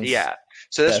 So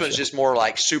So this one's just more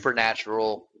like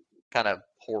supernatural kind of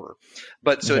horror.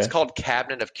 But so it's called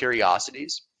Cabinet of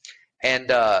Curiosities. And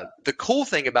the cool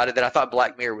thing about it that I thought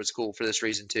Black Mirror was cool for this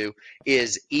reason too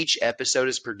is each episode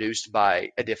is produced by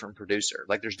a different producer.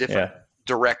 Like there's different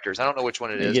directors. I don't know which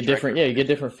one it is. You get different, you get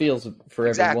different feels for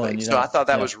every one. So I thought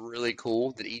that was really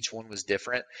cool that each one was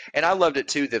different, and I loved it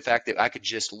too. The fact that I could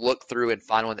just look through and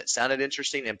find one that sounded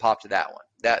interesting and pop to that one.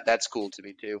 That's cool to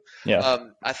me too. Yeah.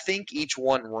 I think each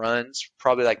one runs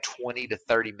probably like 20 to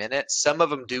 30 minutes. Some of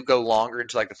them do go longer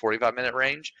into like the 45-minute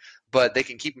range, but they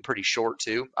can keep them pretty short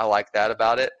too. I like that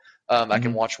about it. I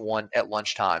can watch one at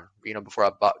lunchtime, before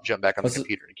I jump back on the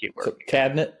computer and keep working.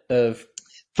 So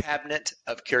Cabinet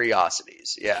of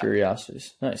Curiosities. Yeah.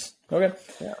 Curiosities. Nice. Okay.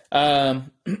 Yeah.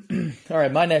 All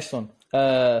right. My next one.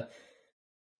 So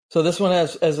this one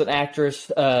has as an actress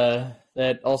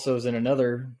that also is in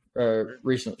another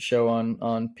recent show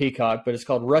on Peacock, but it's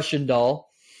called Russian Doll.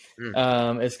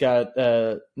 It's got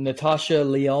Natasha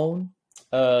Lyonne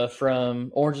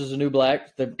from Orange is the New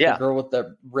Black, the girl with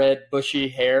the red bushy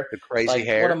hair, the crazy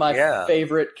hair. One of my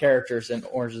favorite characters in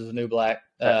Orange is the New Black.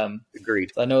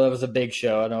 Agreed. So I know that was a big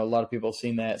show. I know a lot of people have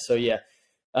seen that. So yeah,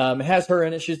 it has her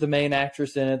in it. She's the main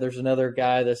actress in it. There's another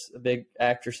guy that's a big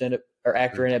actress in it or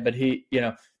actor in it, but he,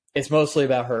 it's mostly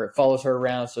about her. It follows her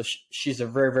around, so she's a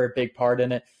very, very big part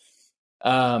in it.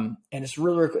 And it's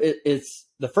really, it's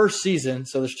the first season.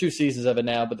 So there's 2 seasons of it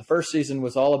now, but the first season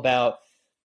was all about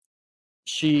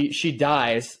she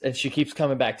dies and she keeps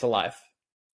coming back to life,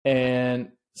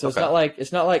 and so it's not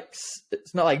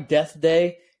like Death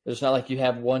Day. It's not like you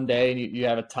have one day and you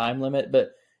have a time limit,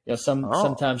 but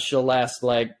sometimes she'll last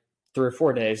like 3 or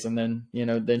 4 days, and then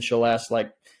then she'll last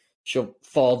she'll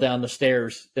fall down the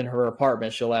stairs in her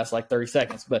apartment. She'll last like 30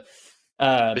 seconds, but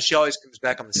she always comes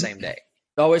back on the same day.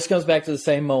 Always comes back to the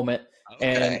same moment,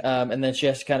 okay. And then she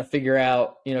has to kind of figure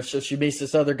out, so she meets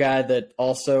this other guy that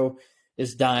also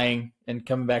is dying and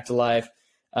coming back to life.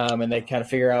 And they kind of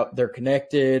figure out they're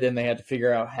connected, and they had to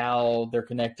figure out how they're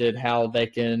connected, how they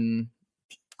can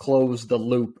close the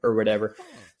loop or whatever.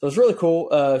 So it's really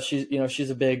cool. She's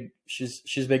a big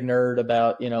nerd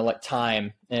about, like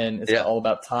time, and it's all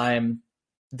about time,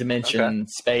 dimension,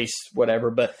 space,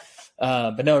 whatever. But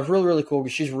no, it's really, really cool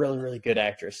because she's a really, really good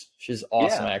actress. She's an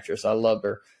awesome actress. I love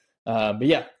her. But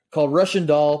yeah, called Russian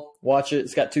Doll. Watch it.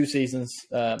 It's got 2 seasons.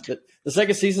 The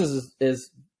second season is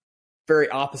very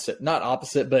opposite. Not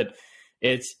opposite, but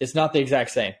it's not the exact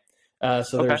same.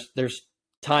 So there's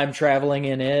time traveling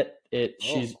in it.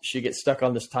 She gets stuck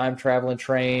on this time traveling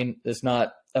train. It's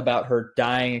not about her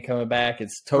dying and coming back.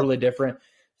 It's totally different.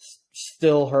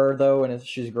 Still her though, and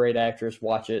she's a great actress.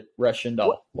 Watch it, Russian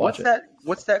Doll. What's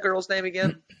that girl's name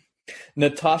again?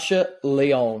 Natasha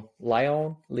Lyonne.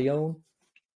 Lyonne.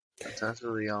 Natasha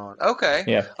Lyonne. Okay.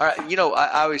 Yeah. All right.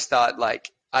 I always thought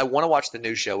I want to watch the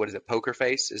new show. What is it? Poker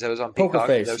Face? Is that was on Peacock? Poker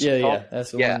Face. Yeah.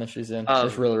 That's the one that she's in.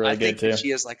 It's really, really good too. She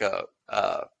has like a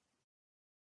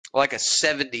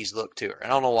 70s look to her. I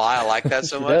don't know why I like that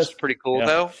so much. Does. It's pretty cool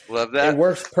though. Love that. It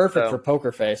works perfect for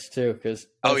Poker Face too, because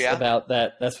about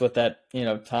that. That's what that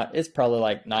time. It's probably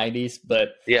like 90s,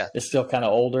 but it's still kind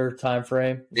of older time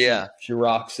frame. She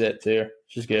rocks it too.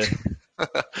 She's good.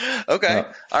 Okay.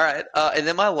 All right. And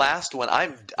then my last one,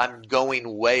 I'm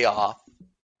going way off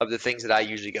of the things that I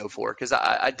usually go for, because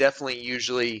I definitely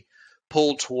usually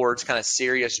pull towards kind of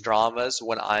serious dramas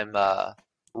when I'm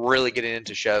really getting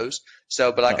into shows.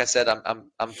 So, but like I said,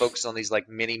 I'm focused on these like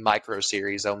mini micro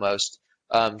series almost,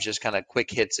 just kind of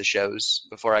quick hits of shows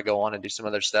before I go on and do some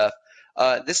other stuff.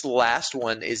 This last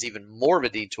one is even more of a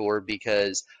detour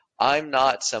because I'm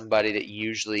not somebody that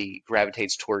usually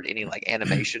gravitates toward any like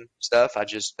animation stuff.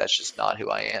 That's just not who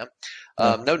I am.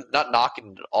 No, not knocking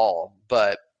it at all,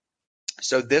 but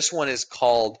so this one is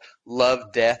called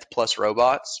Love, Death plus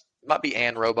Robots. It might be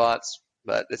and robots,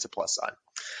 but it's a plus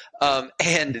sign.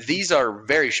 And these are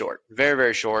very short, very,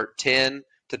 very short, 10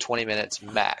 to 20 minutes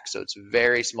max. So it's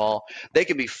very small. They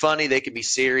can be funny. They can be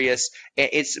serious.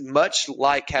 It's much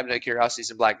like Cabinet of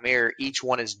Curiosities and Black Mirror. Each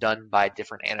one is done by a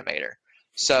different animator.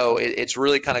 So it's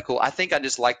really kind of cool. I think I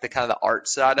just like the kind of the art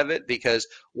side of it, because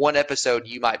one episode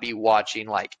you might be watching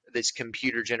like this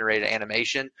computer generated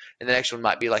animation, and the next one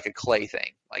might be like a clay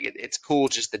thing. Like it's cool,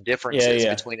 just the differences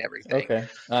between everything. Okay.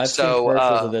 I've seen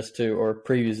commercials of this too, or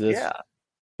previews of this.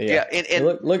 Yeah. And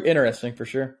look interesting for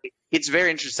sure. It's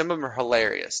very interesting. Some of them are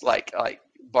hilarious. Like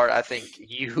Bart, I think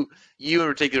you in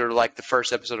particular like the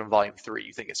first episode of Volume 3.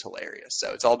 You think it's hilarious.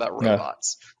 So it's all about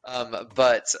robots,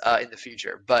 but in the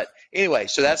future. But anyway,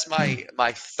 so that's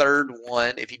my third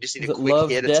one. If you just need a quick Love,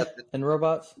 hit, Death, and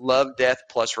Robots? Love, Death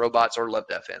plus Robots, or Love,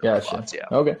 Death, and Robots. Yeah.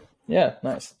 Okay. Yeah.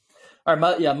 Nice. All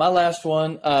right. My last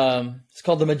one. It's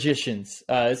called The Magicians.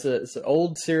 It's an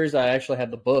old series. I actually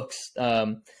had the books.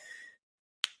 I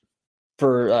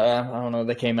don't know.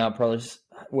 They came out probably.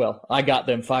 Well, I got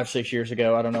them 5-6 years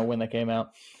ago. I don't know when they came out.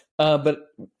 But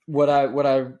what I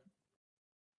kind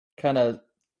kind of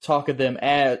talk of them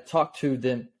as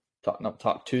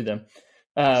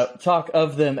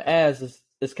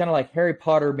it's kind of like Harry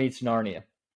Potter meets Narnia.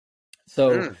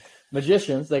 So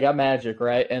magicians, they got magic,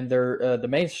 right? And they're the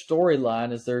main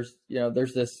storyline is there's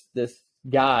this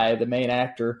guy, the main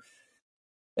actor,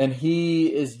 and he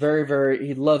is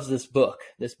he loves this book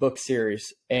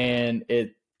series, and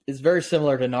it is very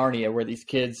similar to Narnia, where these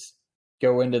kids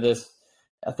go into this.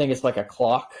 I think it's like a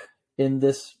clock in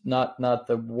this, not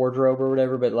the wardrobe or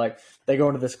whatever, but like they go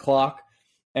into this clock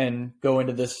and go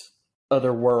into this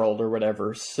other world or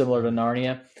whatever, similar to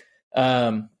Narnia.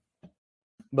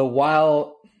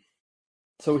 But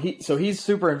he's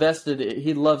super invested.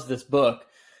 He loves this book,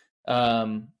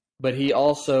 but he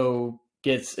also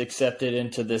gets accepted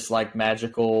into this like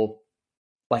magical,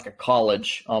 like a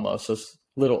college almost. So it's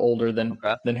a little older than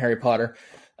Harry Potter.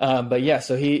 But yeah,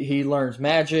 so he learns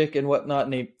magic and whatnot,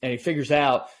 and he figures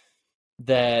out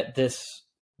that this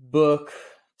book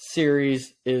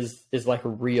series is like a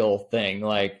real thing.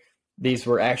 Like these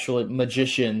were actually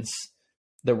magicians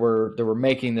that were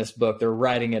making this book. They're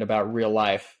writing it about real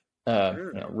life,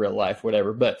 real life,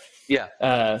 whatever. But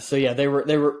so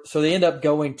they end up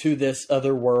going to this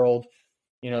other world.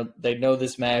 They know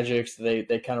this magic, so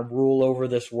they kind of rule over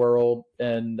this world,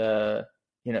 and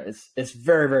it's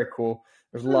very, very cool.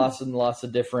 There's lots and lots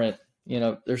of different,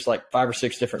 there's like 5 or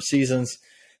 6 different seasons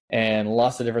and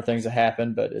lots of different things that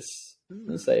happen, but it's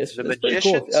pretty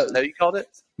cool. Is that what you called it?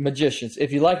 Magicians.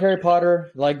 If you like Harry Potter,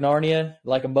 like Narnia,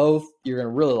 like them both, you're going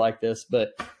to really like this.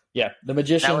 But yeah, The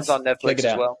Magicians. That one's on Netflix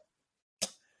as well.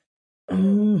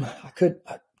 I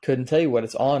couldn't tell you what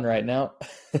it's on right now.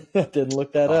 I didn't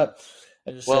look that up.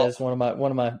 I just said it's one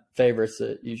of my favorites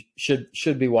that you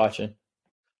should be watching.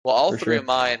 Well, all three of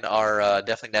mine are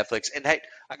definitely Netflix. And hey,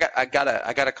 I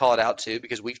gotta call it out too,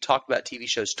 because we've talked about TV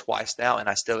shows twice now, and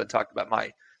I still haven't talked about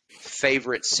my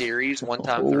favorite series one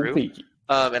time through.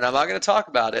 And I'm not gonna talk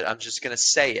about it. I'm just gonna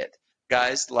say it,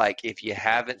 guys. Like, if you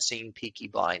haven't seen Peaky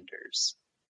Blinders,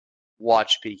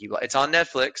 watch Peaky Blinders. It's on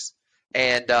Netflix,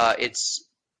 and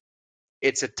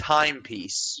it's a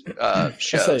timepiece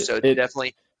show. So it's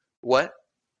definitely what.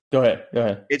 Go ahead.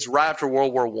 It's right after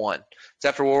World War I. It's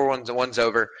after World War I's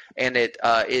over, and the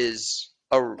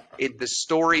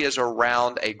story is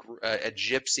around a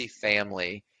gypsy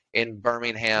family in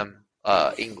Birmingham,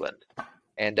 England,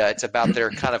 and it's about their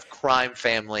kind of crime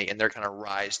family and their kind of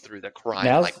rise through the crime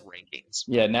rankings.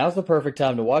 Yeah, now's the perfect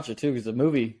time to watch it too, because the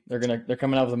movie they're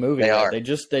coming out with a movie. They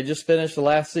just finished the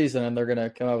last season, and they're gonna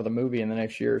come out with a movie in the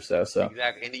next year or so. So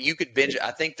exactly, and you could binge it.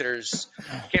 I think I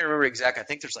can't remember exactly. I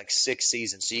think there's like 6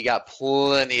 seasons, so you got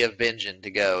plenty of binging to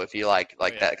go if you like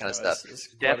that kind of stuff. It's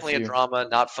definitely a drama,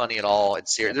 not funny at all.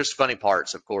 It's serious. There's funny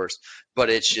parts, of course, but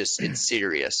it's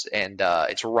serious, and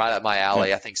it's right up my alley.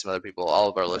 Yeah. I think some other people, all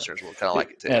of our listeners, will kind of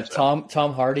like it too. Yeah, so.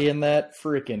 Tom Hardy in that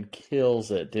freaking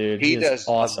kills it, dude. He does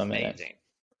awesome. Amazing.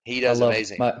 He does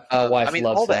amazing. My wife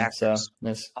loves all the him. Actors,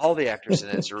 so all the actors in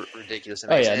it are ridiculous.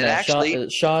 Amazing. And actually,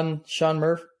 Sean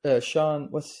Murphy. Sean,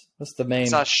 what's the main?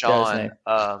 It's not Sean.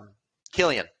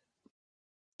 Killian.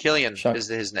 Killian is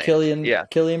his name.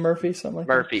 Killian Murphy, something like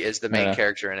Murphy that? is the main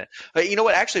character in it. But you know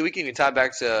what? Actually, we can even tie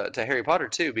back to Harry Potter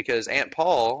too, because Aunt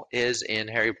Paul is in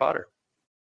Harry Potter.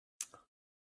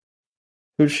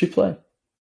 Who does she play?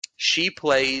 She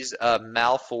plays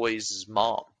Malfoy's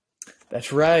mom.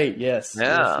 That's right. Yes.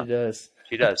 Yeah. Yes, she does.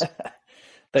 She does. I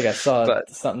think I saw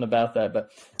something about that. But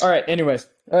all right. Anyways,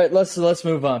 all right. Let's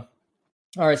move on.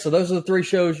 All right. So those are the 3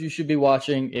 shows you should be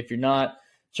watching. If you're not,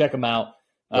 check them out.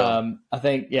 I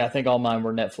think all mine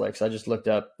were Netflix. I just looked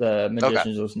up the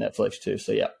Magicians was Netflix too.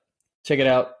 So yeah, check it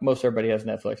out. Most everybody has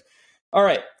Netflix. All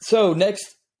right. So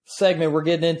next segment we're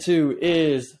getting into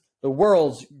is the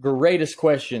world's greatest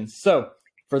questions. So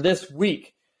for this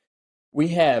week, we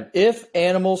have, if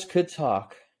animals could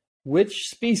talk, which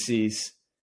species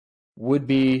would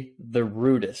be the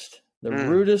rudest? The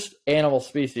rudest animal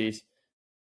species.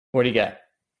 What do you got?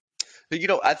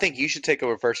 I think you should take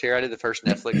over first here. I did the first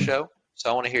Netflix show, so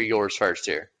I want to hear yours first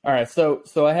here. All right. So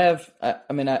I have,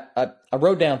 I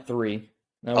wrote down 3.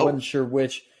 And I wasn't sure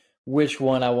which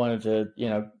one I wanted to,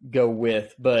 go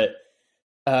with, but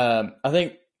I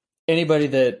think anybody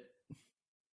that,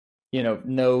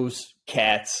 knows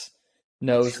cats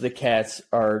knows the cats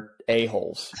are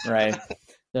a-holes, right?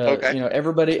 Okay.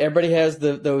 Everybody has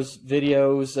those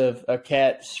videos of a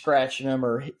cat scratching them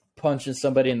or punching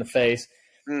somebody in the face.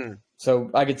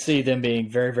 So I could see them being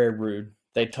very, very rude.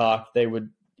 They talk. They would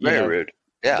very rude.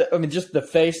 Yeah. Just the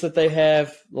face that they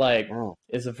have,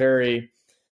 is a very,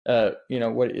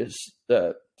 what is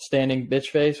the standing bitch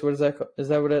face? What is that called? Is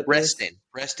that what it is?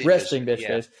 Resting bitch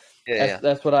face. Yeah.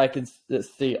 That's what I can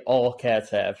see all cats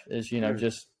have is,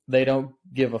 just they don't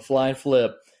give a flying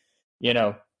flip.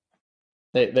 They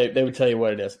would tell you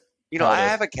what it is. I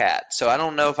have a cat, so I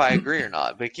don't know if I agree or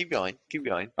not, but keep going. Keep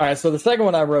going. All right, so the second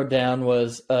one I wrote down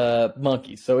was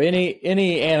monkeys. So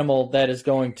any animal that is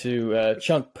going to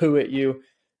chunk poo at you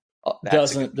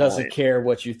doesn't care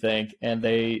what you think, and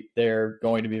they're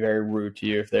going to be very rude to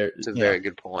you if they're. It's a very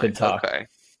good point. Talk. Okay.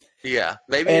 Yeah,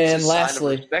 maybe it's a sign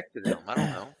of respect to them. I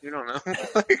don't know. You don't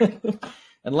know.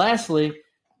 And lastly,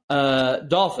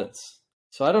 dolphins.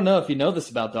 So I don't know if you know this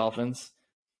about dolphins,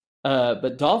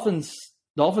 but dolphins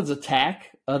attack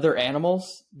other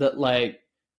animals that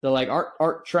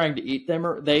aren't trying to eat them,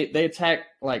 or they attack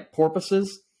like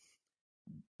porpoises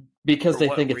because they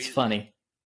think it's funny.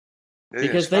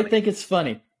 Because they think it's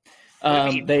funny.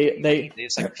 They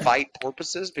just like fight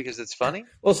porpoises because it's funny.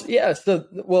 Well, yeah. So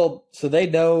they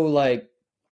know like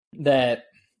that.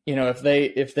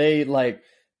 If they like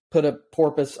put a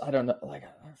porpoise, I don't know. Like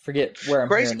I forget where I'm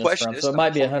hearing this from. So it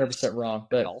might be 100% wrong.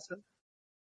 But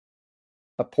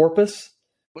a porpoise?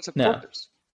 What's a porpoise?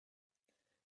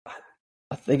 No.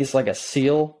 I think it's like a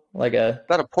seal. I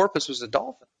thought a porpoise was a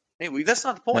dolphin. Anyway, that's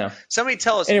not the point. No. Somebody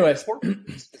tell us. Anyways,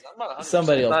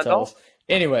 somebody else tell us.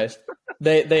 Anyways,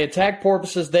 they attack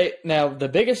porpoises. Now the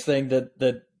biggest thing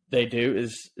that they do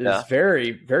is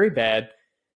very, very bad.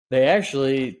 They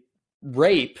actually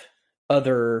rape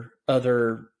other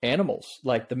animals.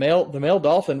 Like the male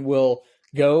dolphin will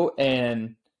go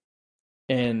and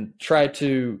try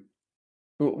to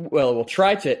will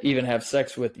try to even have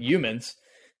sex with humans,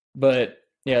 but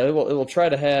it will try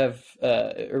to have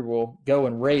or will go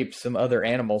and rape some other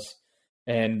animals,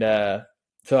 and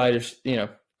so I just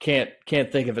can't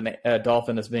think of a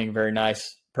dolphin as being a very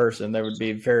nice person. That would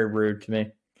be very rude to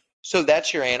me. So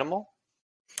that's your animal?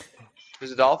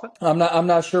 Is a dolphin? I'm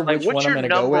not sure which one I'm going to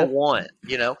go with. What's your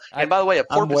number one? And by the way, a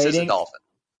porpoise is a dolphin.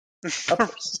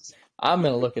 I'm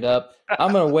going to look it up.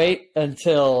 I'm going to wait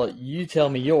until you tell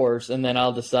me yours, and then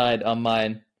I'll decide on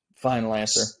my final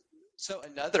answer. So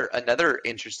another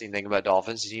interesting thing about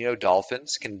dolphins is,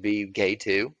 dolphins can be gay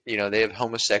too. They have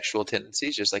homosexual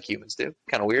tendencies just like humans do.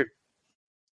 Kind of weird.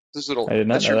 That's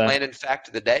your Landon fact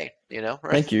of the day, right?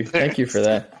 Thank you. Thank you for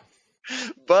that.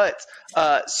 But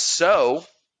so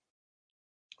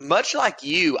much like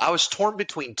you, I was torn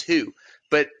between two,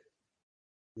 but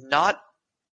not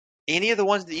any of the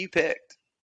ones that you picked.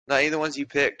 Not any of the ones you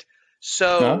picked.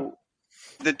 So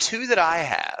the two that I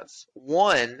have,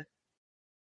 one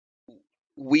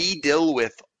we deal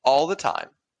with all the time,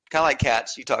 kind of like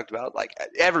cats you talked about, like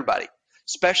everybody,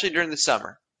 especially during the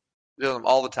summer, deal with them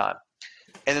all the time.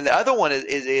 And then the other one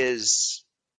is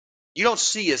you don't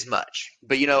see as much,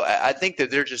 but I think that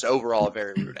they're just overall a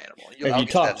very rude animal. If you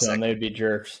talk to them, they'd be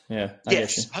jerks. Yeah.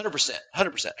 Yes,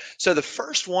 100%. So the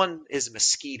first one is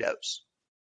mosquitoes.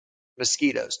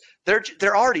 Mosquitoes.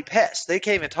 They're already pests. They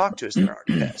can't even talk to us. They're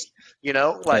already pests.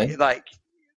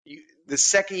 The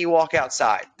second you walk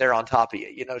outside, they're on top of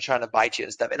you, trying to bite you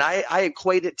and stuff. And I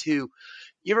equate it to,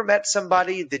 you ever met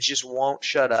somebody that just won't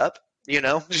shut up?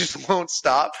 Just won't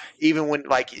stop, even when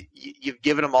you've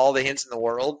given them all the hints in the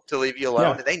world to leave you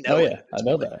alone, and they know it.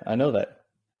 Yeah, I know that.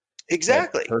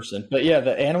 Exactly. That person. But yeah,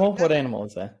 the animal. What animal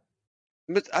is that?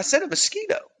 But I said a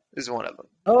mosquito is one of them.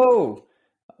 Oh,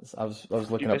 I was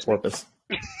looking up porpoise.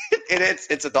 And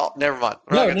it's a dolphin. Never mind.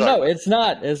 No, it's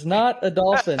not. It's not a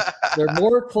dolphin. They're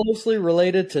more closely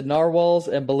related to narwhals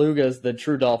and belugas than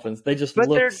true dolphins. They just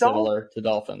look similar to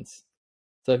dolphins.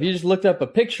 So if you just looked up a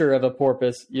picture of a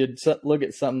porpoise, you'd look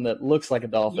at something that looks like a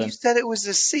dolphin. You said it was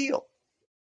a seal.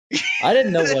 I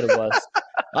didn't know what it was.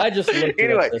 I just looked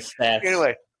at the stats.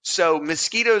 Anyway, so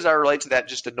mosquitoes, I relate to that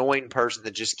just annoying person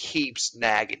that just keeps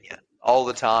nagging you all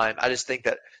the time. I just think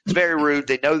that it's very rude.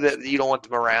 They know that you don't want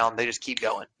them around. They just keep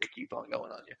going. They keep on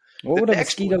going on you. What would a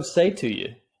mosquito say to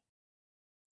you?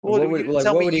 What would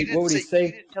he say?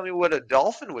 You didn't tell me what a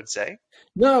dolphin would say.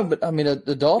 No, but I mean, a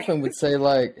dolphin would say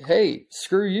like, "Hey,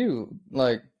 screw you!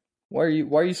 Like, why are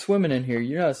you swimming in here?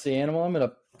 You're not a sea animal. I'm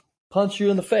gonna punch you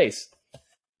in the face."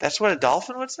 That's what a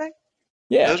dolphin would say.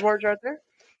 Yeah, those words right there.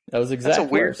 That was exactly.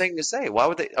 That's a weird thing to say. Why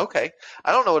would they? Okay,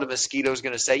 I don't know what a mosquito is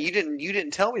going to say. You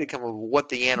didn't tell me to come up with what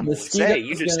the animal would say.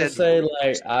 You just said say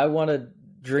like, "I want to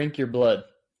drink your blood."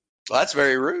 Well, that's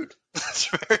very rude. That's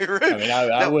very rude. I mean,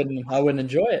 I wouldn't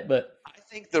enjoy it, but I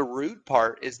think the rude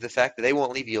part is the fact that they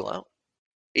won't leave you alone,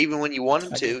 even when you want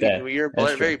them to. You're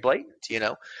very blatant.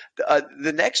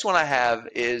 The next one I have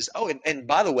is and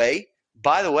by the way,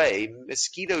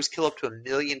 mosquitoes kill up to 1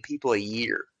 million people a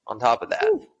year. On top of that,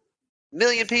 1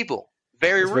 million people.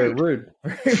 Very rude. Very rude.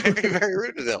 Very, very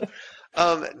rude to them.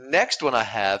 Next one I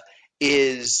have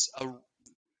is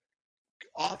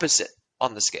opposite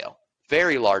on the scale.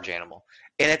 Very large animal.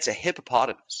 And it's a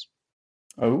hippopotamus.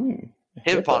 Oh,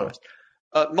 Hippopotamus.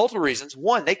 Multiple reasons.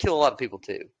 One, they kill a lot of people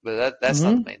too, but that's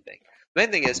not the main thing. The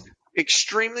main thing is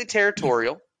extremely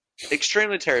territorial.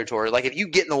 Extremely territorial. Like if you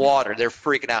get in the water, they're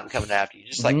freaking out and coming after you.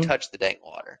 Just like touch the dang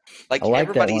water. Like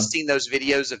everybody's seen those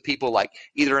videos of people like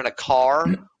either in a car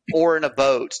or in a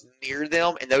boat near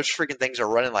them, and those freaking things are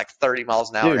running like 30 miles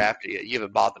an hour after you. You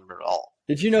haven't bothered them at all.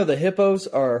 Did you know the hippos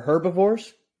are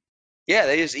herbivores? Yeah,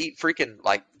 they just eat freaking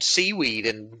like seaweed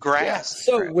and grass.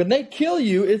 Yeah. So when they kill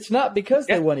you, it's not because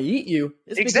they want to eat you.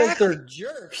 It's because they're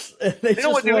jerks. They just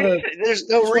want to. There's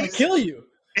no reason to kill you.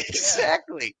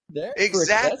 Exactly. Yeah.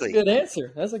 Exactly. That's a good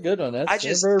answer. That's a good one. I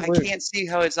can't see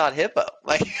how it's not hippo.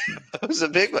 Like it was a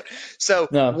big one. So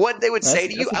what they would say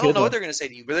to you, I don't know what they're going to say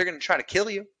to you, but they're going to try to kill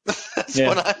you. That's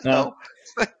what I know.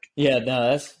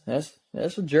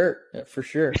 That's a jerk for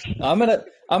sure. I'm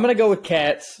gonna go with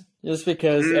cats just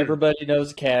because everybody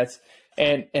knows cats,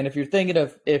 and if you're thinking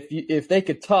of if they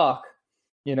could talk,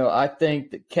 I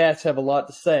think that cats have a lot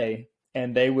to say,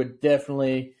 and they would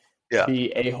definitely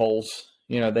be a-holes.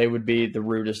 They would be the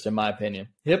rudest in my opinion.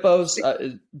 Hippos,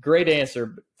 great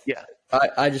answer.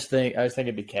 But I just think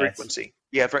it'd be cats. Frequency.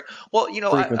 Yeah. Well,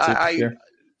 I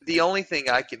the only thing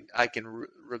I can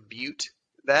rebut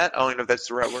that, I don't even know if that's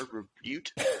the right word,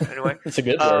 rebut. Anyway, it's a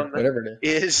good word, whatever it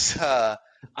is. I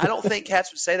don't think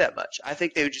cats would say that much. I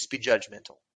think they would just be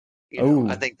judgmental.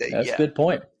 I think that's a good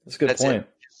point. That's a good point.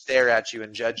 Just stare at you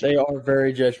and judge you. They are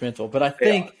very judgmental, but I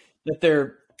think that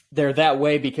they're that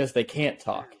way because they can't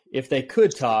talk. If they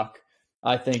could talk,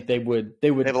 I think they would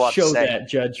show that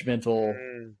judgmental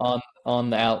on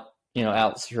the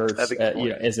outskirts,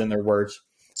 as in their words.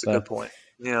 That's a good point.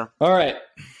 Yeah. All right.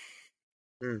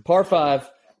 Par 5,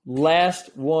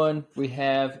 last one we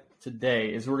have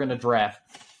today is we're going to draft.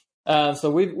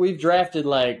 So we've drafted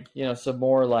some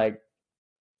more like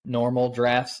normal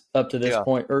drafts up to this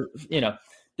point, or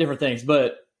different things,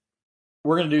 but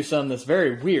we're going to do something that's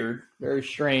very weird, very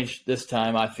strange this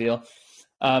time, I feel.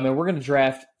 And we're going to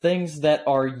draft things that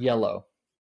are yellow.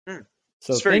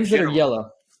 So things that are yellow.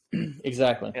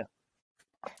 Exactly. Yeah.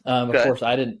 Of course,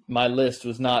 my list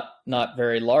was not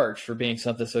very large for being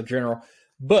something so general,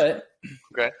 but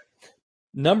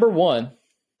number 1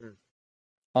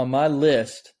 on my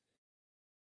list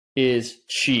is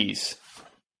cheese.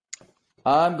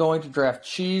 I'm going to draft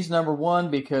cheese number 1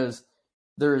 because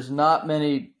there's not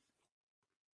many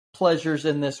pleasures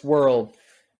in this world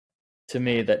to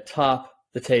me that top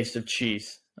the taste of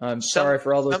cheese. I'm sorry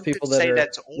for all those people that are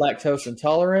lactose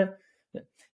intolerant.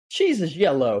 Cheese is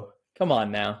yellow. Come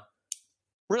on now.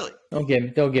 Really? Don't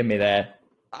give me that.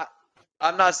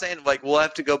 I'm not saying we'll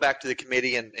have to go back to the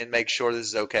committee and make sure this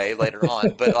is okay later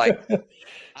on, but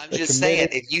I'm just saying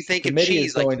if you think of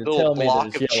cheese like the little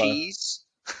block of cheese,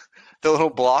 the little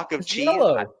block of cheese.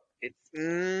 Yellow.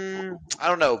 I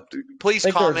don't know. Please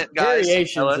comment, guys.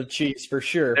 Variations of cheese for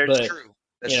sure. That's true.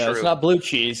 That's true. It's not blue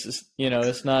cheese.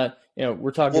 It's not.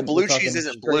 We're talking. Well, blue cheese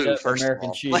isn't blue. First American of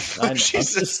all, cheese. I'm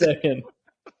just saying.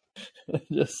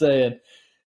 Just saying.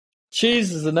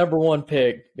 Cheese is the number 1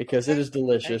 pick because it is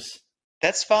delicious.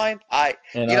 That's fine. I'm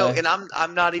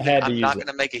not going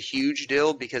to make a huge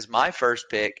deal because my first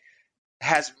pick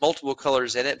has multiple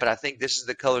colors in it, but I think this is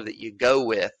the color that you go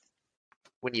with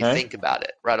when you think about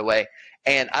it right away.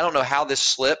 And I don't know how this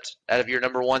slipped out of your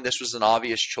number 1. This was an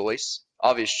obvious choice.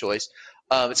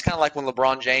 It's kind of like when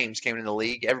LeBron James came into the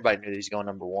league. Everybody knew he was going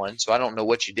number 1. So I don't know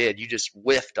what you did. You just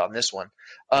whiffed on this one.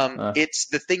 It's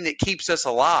the thing that keeps us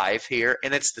alive here,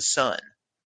 and it's the sun.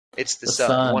 It's the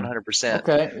sun, 100%.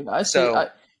 Okay, I see. So,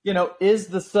 is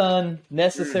the sun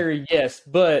necessary? Yes,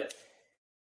 but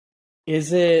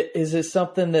is it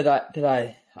something that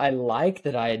I like,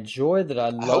 that I enjoy, that I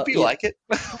love? I hope you like it.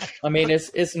 I mean,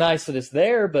 it's nice that it's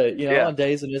there, but on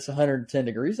days when it's 110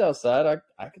 degrees outside,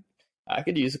 I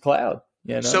could use a cloud.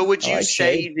 So would you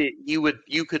say that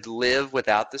you could live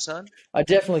without the sun? I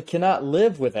definitely cannot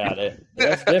live without it.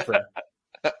 That's different.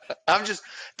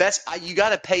 You got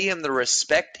to pay him the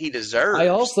respect he deserves. I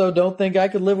also don't think I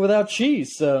could live without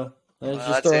cheese, so I was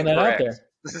just throwing that out there.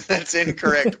 That's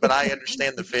incorrect, but I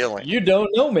understand the feeling. You don't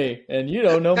know me, and you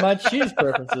don't know my cheese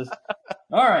preferences.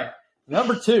 All right,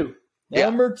 number 2.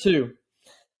 Number 2.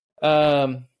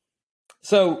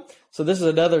 So this is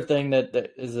another thing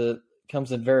that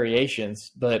comes in variations,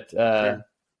 but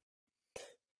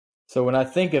so when I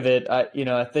think of it,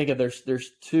 I think of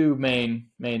there's 2 main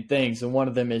things, and one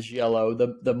of them is yellow.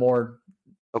 The more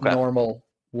normal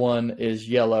one is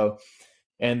yellow,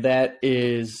 and that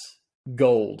is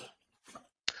gold.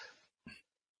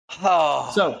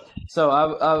 Oh. So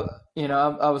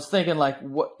I was thinking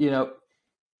what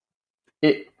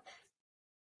it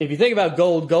if you think about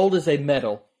gold, gold is a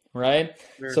metal, right?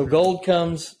 Mm-hmm. So gold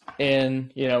comes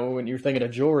in, when you're thinking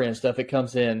of jewelry and stuff, it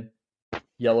comes in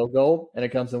yellow gold and it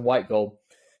comes in white gold.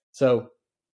 So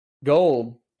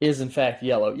gold is in fact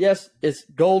yellow. Yes,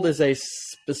 gold is a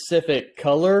specific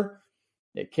color.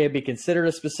 It can be considered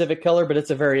a specific color, but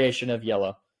it's a variation of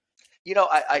yellow.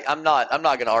 I'm not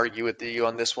going to argue with you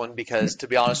on this one because, to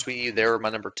be honest with you, they were my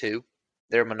number two.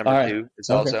 They're my number two. It's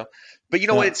also, but you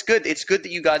know what? It's good. It's good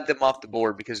that you got them off the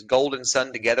board because gold and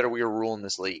sun together, we were ruling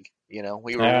this league. We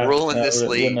were ruling this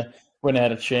league. Wouldn't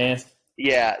have had a chance.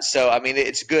 Yeah. So I mean,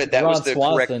 it's good. That Ron was the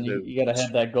Swanson, correct move. You got to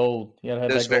have that gold. You got to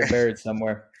have that gold buried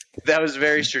somewhere. That was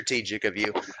very strategic of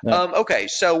you. Yeah. Okay,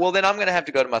 so then I'm going to have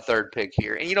to go to my third pick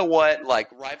here. And you know what? Like,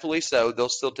 rightfully so, they'll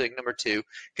still take number two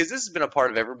because this has been a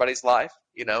part of everybody's life,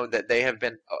 that they have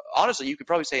been, honestly, you could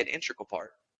probably say an integral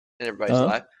part in everybody's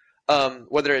life.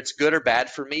 Whether it's good or bad,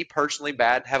 for me personally,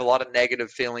 bad, have a lot of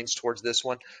negative feelings towards this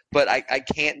one, but I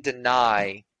can't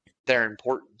deny their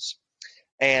importance.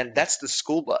 And that's the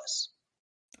school bus.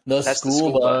 That's the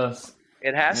school bus.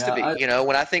 It has to be.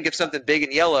 When I think of something big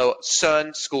and yellow,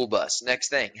 sun, school bus. Next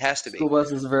thing has to be. School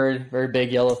bus is a very, very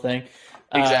big yellow thing.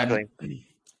 Exactly.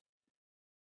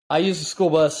 I use the school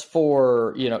bus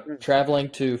for traveling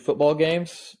to football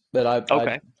games, but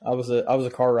I was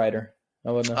a car rider. I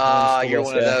wasn't. You're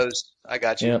one of those. I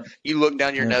got you. Yep. You look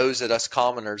down your nose at us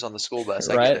commoners on the school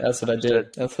bus. Right. That's what I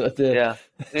did. Yeah.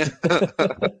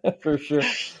 For sure.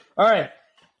 All right.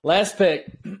 Last pick.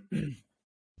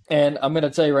 And I'm going to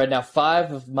tell you right now,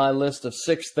 5 of my list of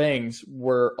 6 things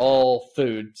were all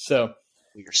food. So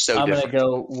you're so I'm different. going to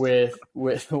go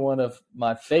with one of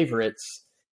my favorites.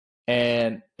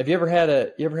 And have you ever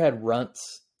had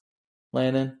Runts,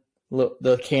 Landon?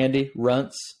 The candy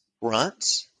Runts.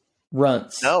 Runts?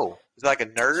 Runts. No. Is it like a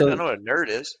nerd? I don't know what a nerd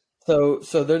is.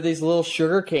 So they're these little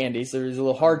sugar candies. They're these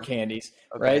little hard candies,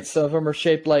 right? Some of them are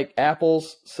shaped like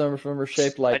apples. Some of them are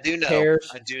shaped like pears.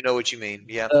 I do know what you mean.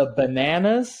 Yeah. The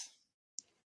bananas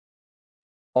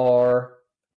are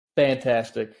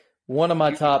fantastic. One of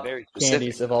my top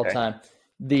candies of all time.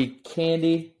 The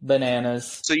candy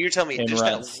bananas. So you're telling me just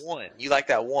that one. You like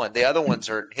that one. The other ones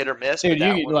are hit or miss. Dude,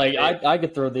 I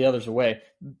could throw the others away.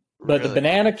 But the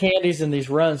banana candies in these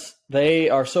Runts, they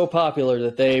are so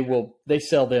popular that they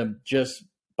sell them just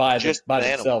by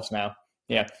themselves now.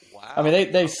 Yeah. Wow. I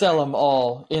mean, they sell them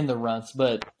all in the Runts,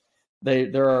 but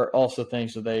there are also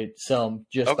things that they sell them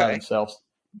just by themselves.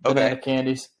 Banana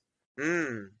candies.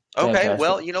 Okay. Fantastic.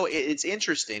 Well, it's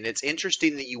interesting. It's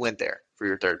interesting that you went there for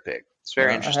your third pick. It's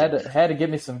very interesting. I had to give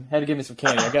me some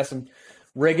candy. I got some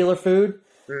regular food.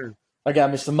 I got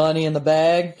me some money in the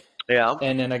bag. Yeah.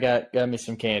 And then I got me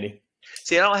some candy.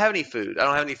 See, I don't have any food.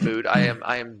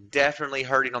 I am definitely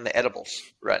hurting on the edibles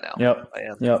right now. Yep. I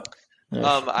am. Yep.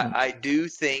 I do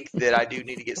think that I do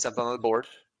need to get something on the board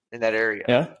in that area.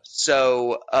 Yeah.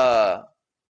 So, but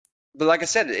like I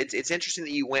said, it's interesting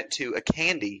that you went to a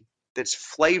candy that's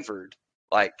flavored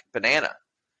like banana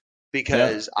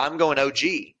because I'm going OG.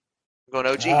 One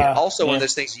of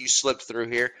those things you slipped through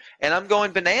here, and I'm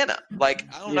going banana. Like,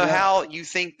 I don't know how you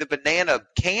think the banana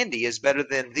candy is better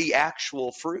than the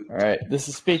actual fruit. All right, this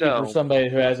is speaking for somebody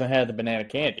who hasn't had the banana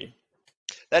candy.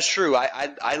 That's true.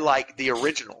 I like the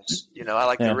originals. I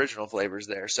like the original flavors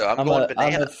there. So I'm going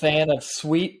banana. I'm a fan of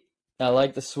sweet. I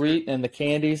like the sweet, and the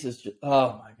candies is just,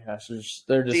 oh my gosh,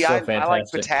 they're just so fantastic. I like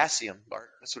potassium, Bart.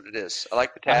 That's what it is. I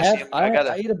like potassium.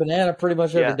 I eat a banana pretty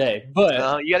much every day,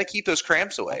 but you got to keep those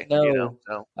cramps away.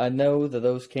 I know that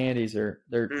those candies they're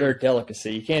a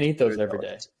delicacy. You can't eat those every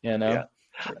day. Yeah.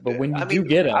 But when you do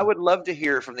get them, I would love to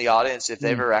hear from the audience if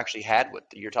they've ever actually had what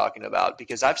you're talking about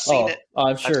because I've seen it.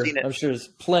 I'm sure there's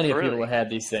plenty of people that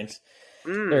have these things.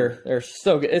 They're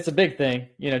so good. It's a big thing,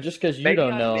 just because you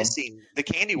don't know. I'm missing the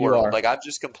candy world. Like I've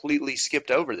just completely skipped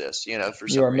over this. For some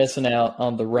reason. You are missing out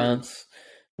on the runts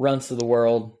of the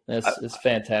world. It's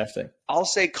fantastic. I'll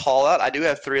say call out. I do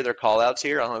have 3 other call outs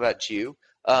here. I don't know about you,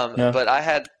 but I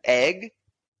had egg.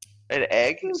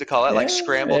 Is a call out like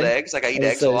scrambled eggs. Like I eat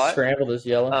eggs a lot. Scrambled is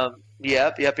yellow.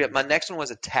 Yep. My next one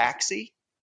was a taxi.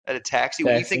 At a taxi.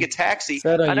 When you think of taxi,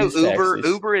 I know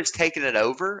Uber is taking it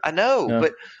over. I know,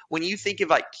 but when you think of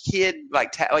like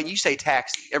you say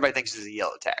taxi, everybody thinks it's the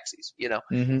yellow taxis,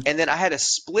 And then I had a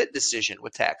split decision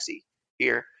with taxi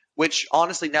here, which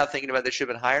honestly, now thinking about it, they should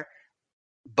have been higher.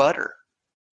 Butter.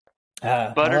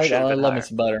 Butter should have been higher. I love me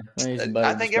some butter.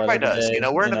 I think everybody does.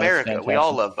 We're in America. We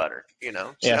all love butter.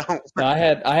 Yeah. So. I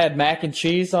had mac and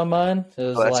cheese on mine. It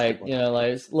was like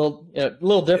it's a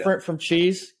little different from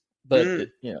cheese. But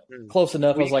close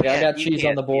enough. I was like, I got cheese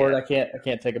on the board. I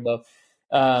can't take a both.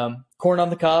 Corn on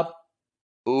the cob.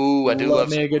 Ooh, I do Love love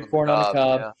me some a corn good on the corn on the cob.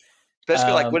 cob. Yeah.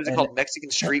 Especially like what is it And called?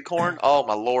 Mexican street corn? Oh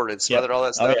my Lord, and yep. smothered all that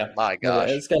Oh stuff. yeah. My Yeah, gosh.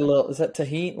 it's got a little. Is that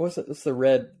tahini? What's it? What's the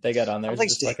red they got on I there? don't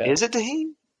Is it think just like a? is it tahini?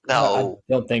 I No,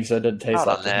 don't think so. It doesn't taste not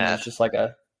like on tahini. It's that. just like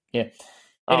a yeah.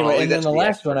 I don't know. Anyway, Leave and that then to the the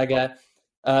last one experts.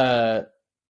 I got.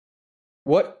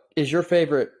 What is your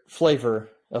favorite flavor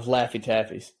of Laffy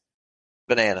Taffies?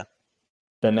 Banana.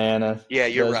 Banana. Yeah,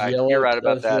 you're right. You're right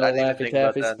about Those that. I yellow didn't even Laffy think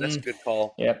about Taffies. that. That's a good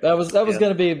call. Yeah, that was Yeah.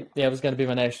 gonna be was gonna be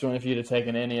my next one if you'd have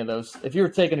taken any of those. If you were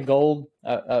taking a gold,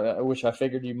 which I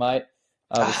figured you might.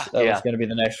 That was Yeah. gonna be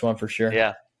the next one for sure.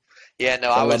 Yeah. Yeah. No,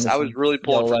 So I I love was me I was some really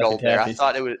pulling yellow for Laffy gold there.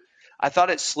 Taffies. I thought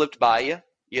it slipped by you,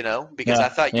 because I Yeah,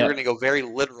 thought you were yeah. going to go very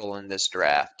literal in this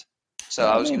draft. So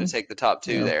Well, I I was going to mean, take the top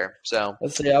you two know, there. So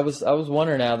let's see. I was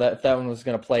wondering now that if that one was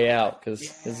gonna play out because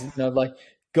like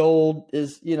gold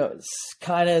is it's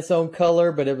kind of its own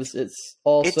color, but it's it's a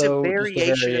also just a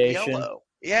variation of variation. yellow.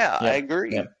 Yeah, I Yep,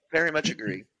 agree. yep, Very much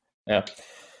agree. yeah.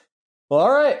 Well,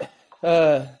 all right.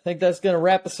 I think that's gonna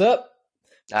wrap us up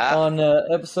Ah, on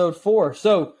episode 4.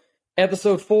 So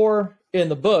episode 4 in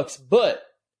the books, but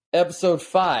episode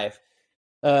 5,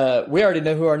 we already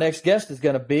know who our next guest is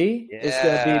going to be. It's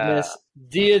going to be yeah. Miss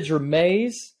Deidre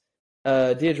Mays.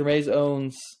 Deidre Mays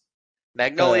owns.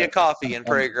 Magnolia Coffee in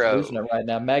Prairie I'm losing Grove. it right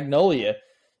now. Magnolia.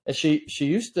 And she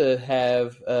used to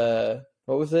have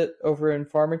what was it over in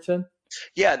Farmington?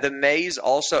 Yeah, the Maze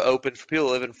also opened for people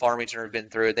who live in Farmington or have been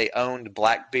through it. They owned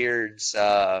Blackbeard's.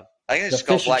 I think it's The just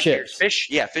called fish and Blackbeard's chips. Fish.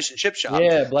 Yeah, fish and chip shop.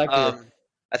 Yeah, Blackbeard.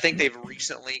 I think they've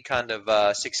recently kind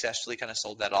of successful kind of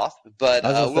sold that off, but I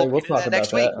was gonna say we'll we'll get into talk that about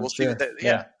next week. that. I'm We'll see what sure. that.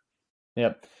 Yeah. Yeah.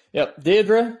 Yep. Yep.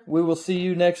 Deidre, we will see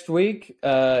you next week.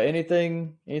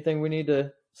 Anything we need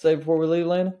to say before we leave,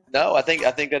 Landon? No, I think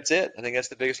that's it. I think that's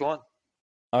the biggest one.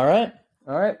 All right.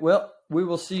 All right. Well, we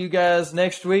will see you guys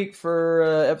next week for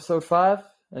episode 5.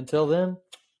 Until then,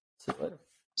 see you later.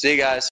 See you guys.